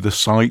to the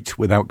site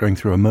without going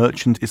through a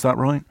merchant? Is that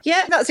right?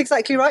 Yeah, that's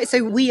exactly right.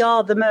 So we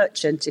are the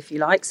merchant, if you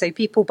like. So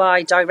people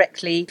buy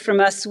directly from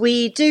us.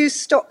 We do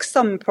stock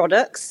some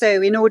products. So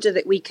in order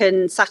that we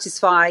can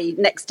satisfy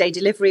next day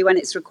delivery when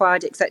it's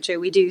required, etc.,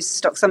 we do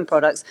stock some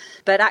products.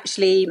 But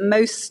actually,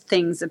 most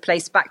things are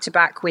placed back to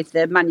back with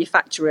the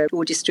manufacturer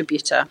or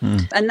distributor.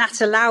 And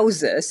that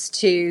allows us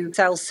to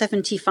sell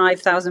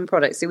 75,000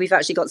 products. So we've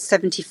actually got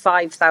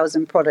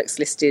 75,000 products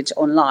listed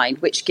online,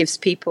 which gives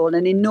people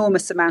an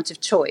enormous amount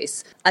of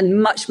choice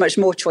and much, much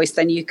more choice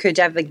than you could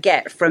ever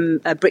get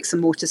from a bricks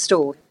and mortar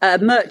store. A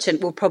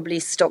merchant will probably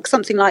stock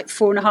something like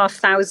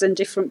 4,500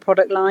 different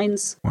product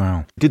lines.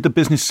 Wow. Did the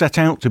business set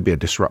out to be a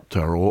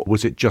disruptor, or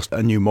was it just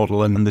a new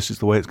model and this is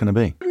the way it's going to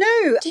be?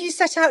 No. Do you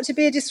set out to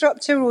be a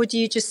disruptor, or do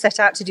you just set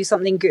out to do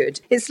something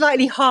good? It's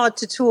slightly hard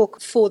to talk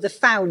for the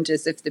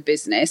founders of the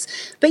business.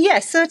 But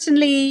yes,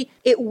 certainly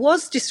it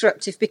was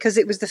disruptive because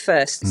it was the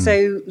first.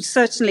 So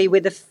certainly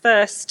we're the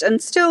first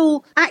and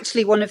still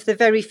actually one of the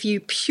very few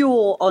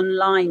pure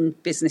online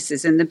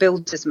businesses in the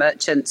builders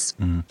merchants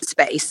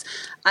space.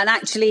 And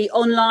actually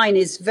online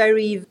is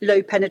very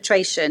low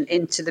penetration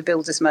into the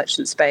builders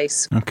merchant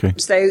space. Okay.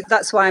 So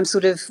that's why I'm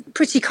sort of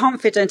pretty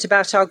confident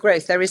about our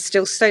growth. There is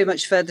still so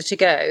much further to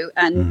go.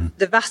 And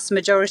the vast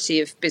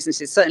majority of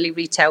businesses, certainly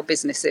retail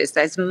businesses,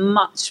 there's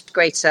much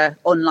greater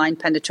online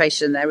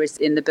penetration there is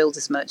in the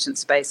builders merchant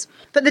space.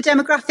 But the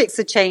demographics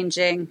are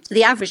changing.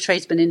 The average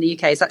tradesman in the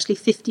UK is actually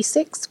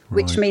 56,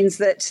 which means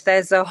that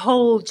there's a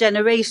whole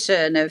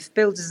generation of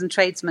builders and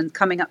tradesmen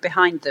coming up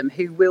behind them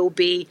who will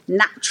be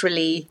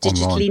naturally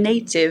digitally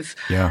native.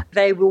 Yeah.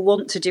 They will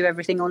want to do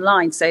everything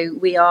online. So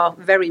we are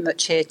very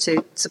much here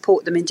to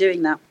support them in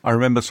doing that. I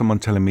remember someone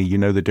telling me, you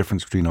know, the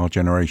difference between our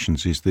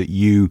generations is that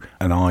you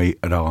and I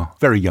at our our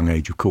very young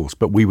age, of course,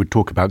 but we would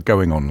talk about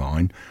going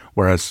online,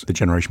 whereas the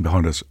generation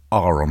behind us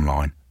are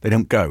online. They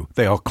don't go.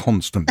 They are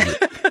constantly.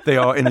 They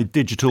are in a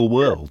digital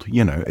world.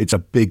 You know, it's a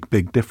big,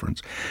 big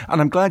difference. And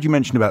I'm glad you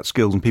mentioned about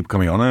skills and people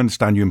coming on. I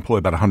understand you employ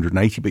about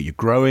 180, but you're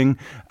growing.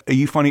 Are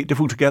you finding it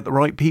difficult to get the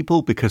right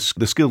people? Because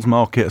the skills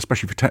market,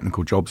 especially for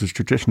technical jobs, has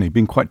traditionally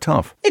been quite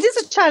tough. It is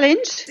a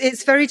challenge.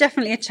 It's very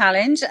definitely a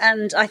challenge.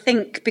 And I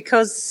think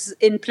because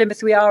in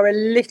Plymouth we are a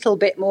little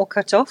bit more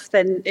cut off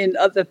than in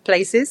other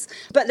places.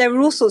 But there are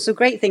all sorts of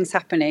great things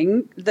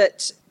happening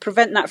that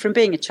prevent that from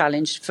being a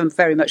challenge for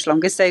very much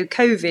longer. So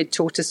COVID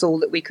taught us all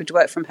that we could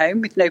work from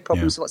home with no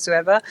problems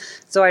whatsoever.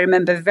 So I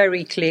remember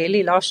very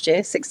clearly last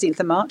year,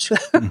 16th of March,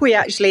 we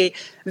actually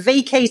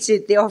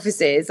vacated the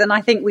offices, and I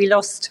think we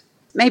lost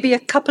maybe a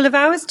couple of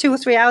hours, 2 or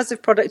 3 hours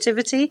of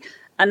productivity.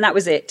 And that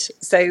was it.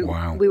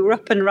 So we were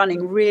up and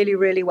running really,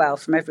 really well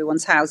from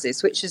everyone's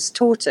houses, which has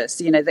taught us,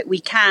 you know, that we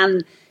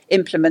can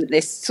implement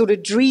this sort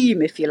of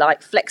dream, if you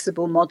like,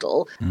 flexible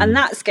model. And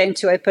that's going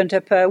to open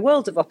up a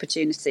world of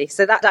opportunity.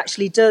 So that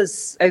actually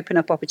does open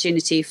up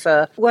opportunity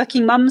for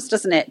working mums,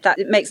 doesn't it? That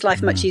it makes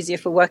life much easier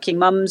for working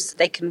mums.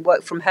 They can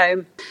work from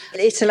home.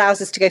 It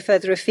allows us to go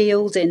further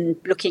afield in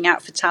looking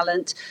out for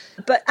talent.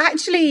 But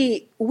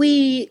actually,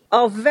 we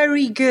are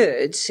very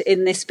good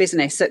in this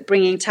business at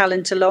bringing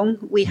talent along.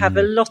 We have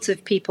a lot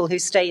of people who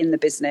stay in the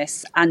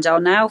business and are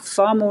now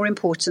far more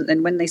important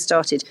than when they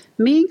started.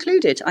 Me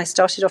included. I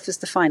started off as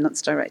the finance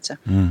director.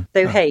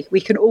 So, hey, we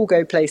can all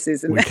go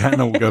places. We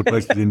can all go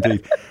places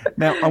indeed.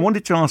 Now, I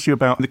wanted to ask you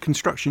about the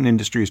construction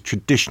industry has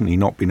traditionally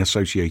not been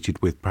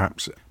associated with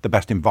perhaps the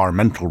best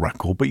environmental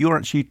record, but you're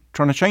actually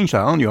trying to change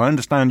that, aren't you? I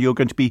understand you're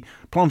going to be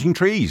planting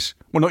trees.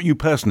 Well, not you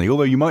personally,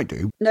 although you might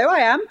do. No, I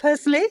am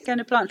personally going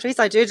to plant trees.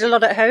 I do it a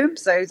lot at home,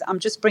 so I'm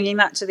just bringing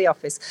that to the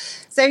office.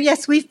 So,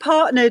 yes, we've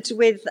partnered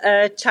with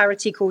a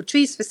charity called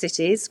Trees for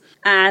Cities,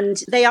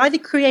 and they either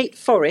create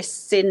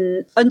forests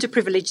in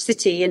underprivileged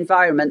city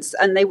environments,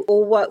 and they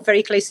all work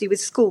very closely with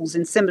schools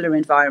in similar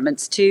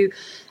environments to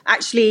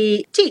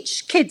actually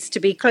teach kids to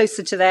be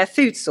closer to their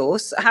food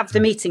source, have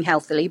them eating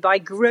healthily by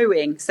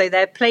growing. So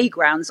their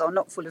playgrounds are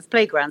not full of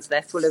playgrounds.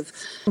 They're full of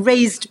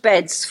raised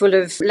beds, full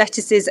of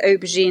lettuces,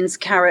 aubergines,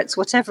 carrots,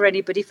 whatever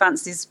anybody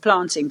fancies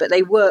planting. But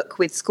they work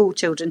with school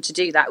children to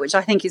do that, which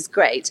I think is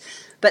great.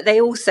 But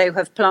they also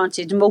have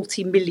planted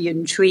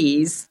multi-million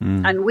trees.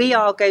 And we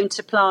are going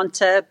to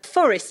plant a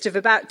forest of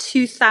about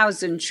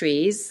 2,000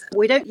 trees.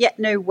 We don't yet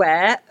know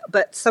where,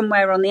 but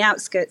somewhere on the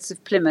outskirts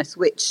of Plymouth,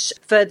 which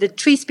for the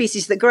tree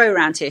species that grow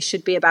around here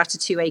should be about a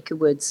 2-acre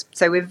woods.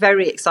 So we're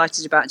very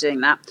excited about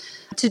doing that.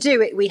 To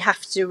do it, we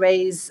have to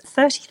raise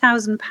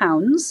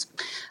 £30,000,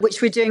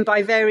 which we're doing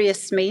by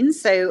various means.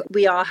 So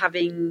we are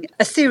having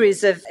a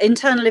series of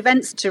internal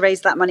events to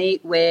raise that money.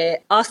 We're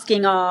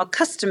asking our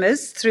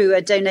customers through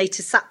a donate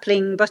a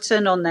sapling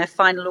button on their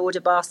final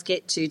order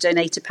basket to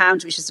donate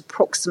 £1, which is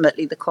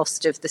approximately the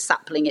cost of the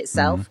sapling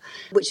itself,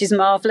 which is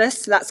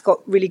marvellous. That's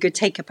got really good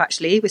take-up,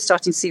 actually. We're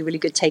starting to see really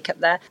good take-up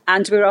there.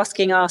 And we're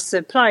asking our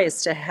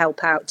suppliers to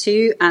help out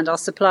too, and our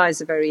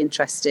suppliers are very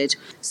interested.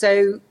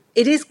 So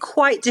it is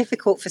quite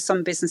difficult for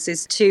some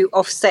businesses to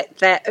offset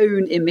their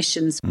own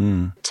emissions.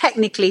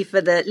 Technically,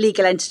 for the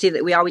legal entity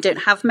that we are, we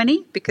don't have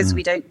many because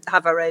we don't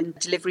have our own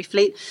delivery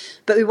fleet,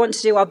 but we want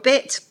to do our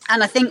bit.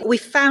 And I think we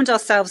found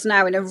ourselves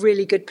now in a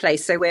really good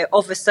place. So we're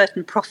of a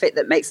certain profit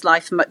that makes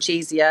life much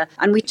easier.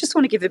 And we just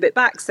want to give a bit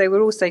back. So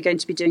we're also going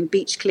to be doing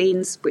beach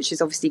cleans, which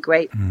is obviously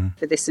great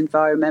for this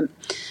environment.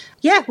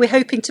 Yeah, we're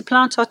hoping to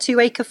plant our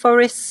 2-acre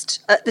forest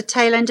at the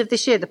tail end of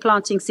this year, the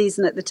planting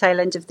season at the tail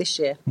end of this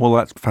year. Well,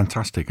 that's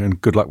fantastic, and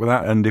good luck with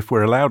that. And if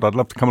we're allowed, I'd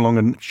love to come along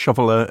and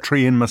shovel a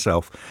tree in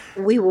myself.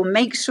 We will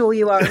make sure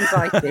you are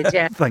invited,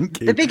 yeah.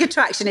 Thank you. The big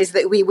attraction is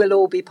that we will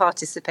all be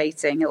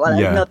participating. Well,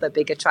 another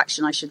big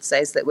attraction, I should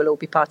say, is that we'll all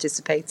be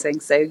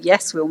participating. So,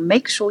 yes, we'll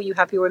make sure you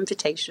have your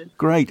invitation.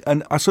 Great.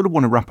 And I sort of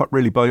want to wrap up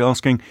really by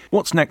asking,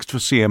 what's next for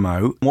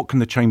CMO? What can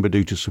the Chamber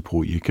do to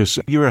support you? Because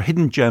you're a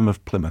hidden gem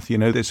of Plymouth. You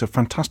know, there's a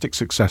fantastic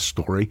success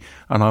story,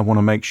 and I want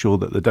to make sure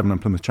that the Devon and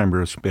Plymouth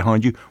Chamber is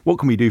behind you. What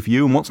can we do for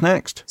you, and what's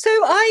next? So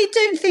I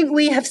don't think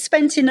we have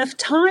spent enough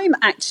time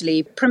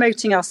actually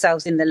promoting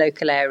ourselves in the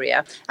local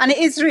area, and it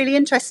is really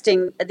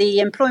interesting,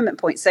 the employment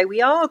point. So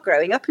we are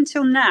growing. Up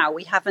until now,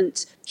 we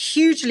haven't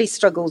hugely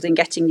struggled in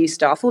getting new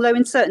staff, although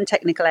in certain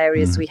technical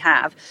areas we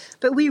have.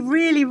 But we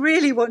really,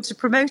 really want to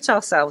promote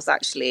ourselves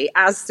actually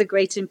as a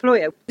great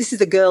employer. This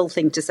is a girl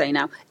thing to say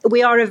now.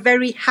 We are a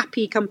very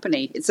happy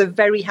company. It's a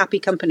very happy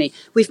company.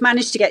 We've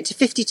managed to get to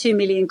 52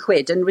 million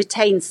quid and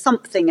retain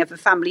something of a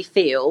family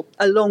feel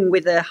along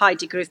with a high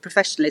degree of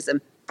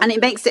professionalism. And it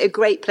makes it a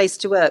great place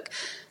to work.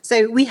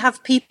 So we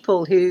have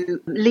people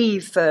who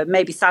leave for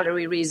maybe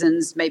salary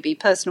reasons, maybe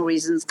personal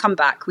reasons, come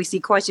back. We see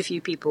quite a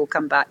few people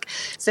come back.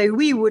 So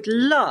we would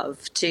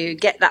love to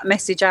get that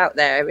message out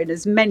there in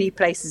as many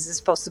places as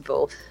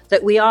possible,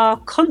 that we are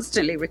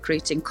constantly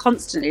recruiting,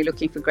 constantly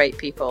looking for great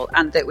people,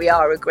 and that we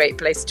are a great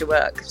place to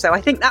work. So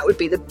I think that would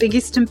be the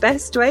biggest and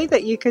best way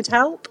that you could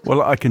help.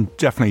 Well, I can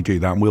definitely do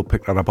that, and we'll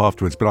pick that up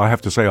afterwards. But I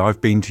have to say, I've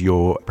been to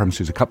your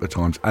premises a couple of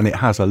times, and it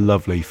has a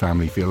lovely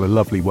family feel, a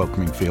lovely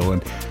welcoming feel.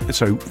 And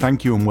so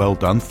thank you and well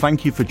done.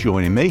 Thank you for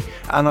joining me,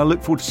 and I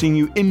look forward to seeing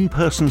you in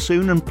person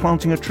soon and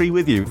planting a tree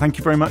with you. Thank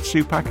you very much,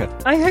 Sue Packer.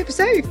 I hope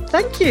so.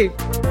 Thank you.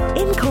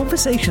 In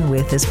Conversation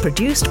With is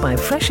produced by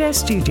Fresh Air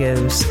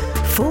Studios.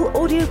 Full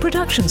audio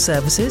production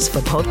services for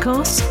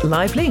podcasts,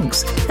 live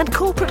links, and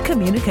corporate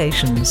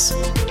communications.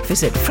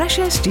 Visit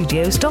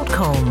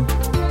freshairstudios.com.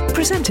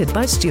 Presented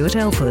by Stuart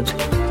Elford.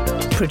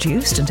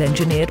 Produced and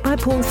engineered by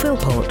Paul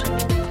Philpott.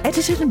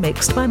 Edited and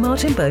mixed by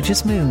Martin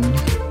Burgess-Moon.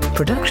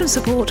 Production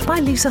support by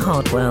Lisa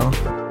Hartwell.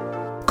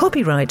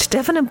 Copyright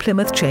Devon and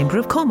Plymouth Chamber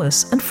of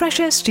Commerce and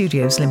Fresh Air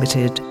Studios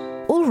Limited.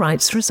 All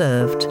rights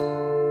reserved.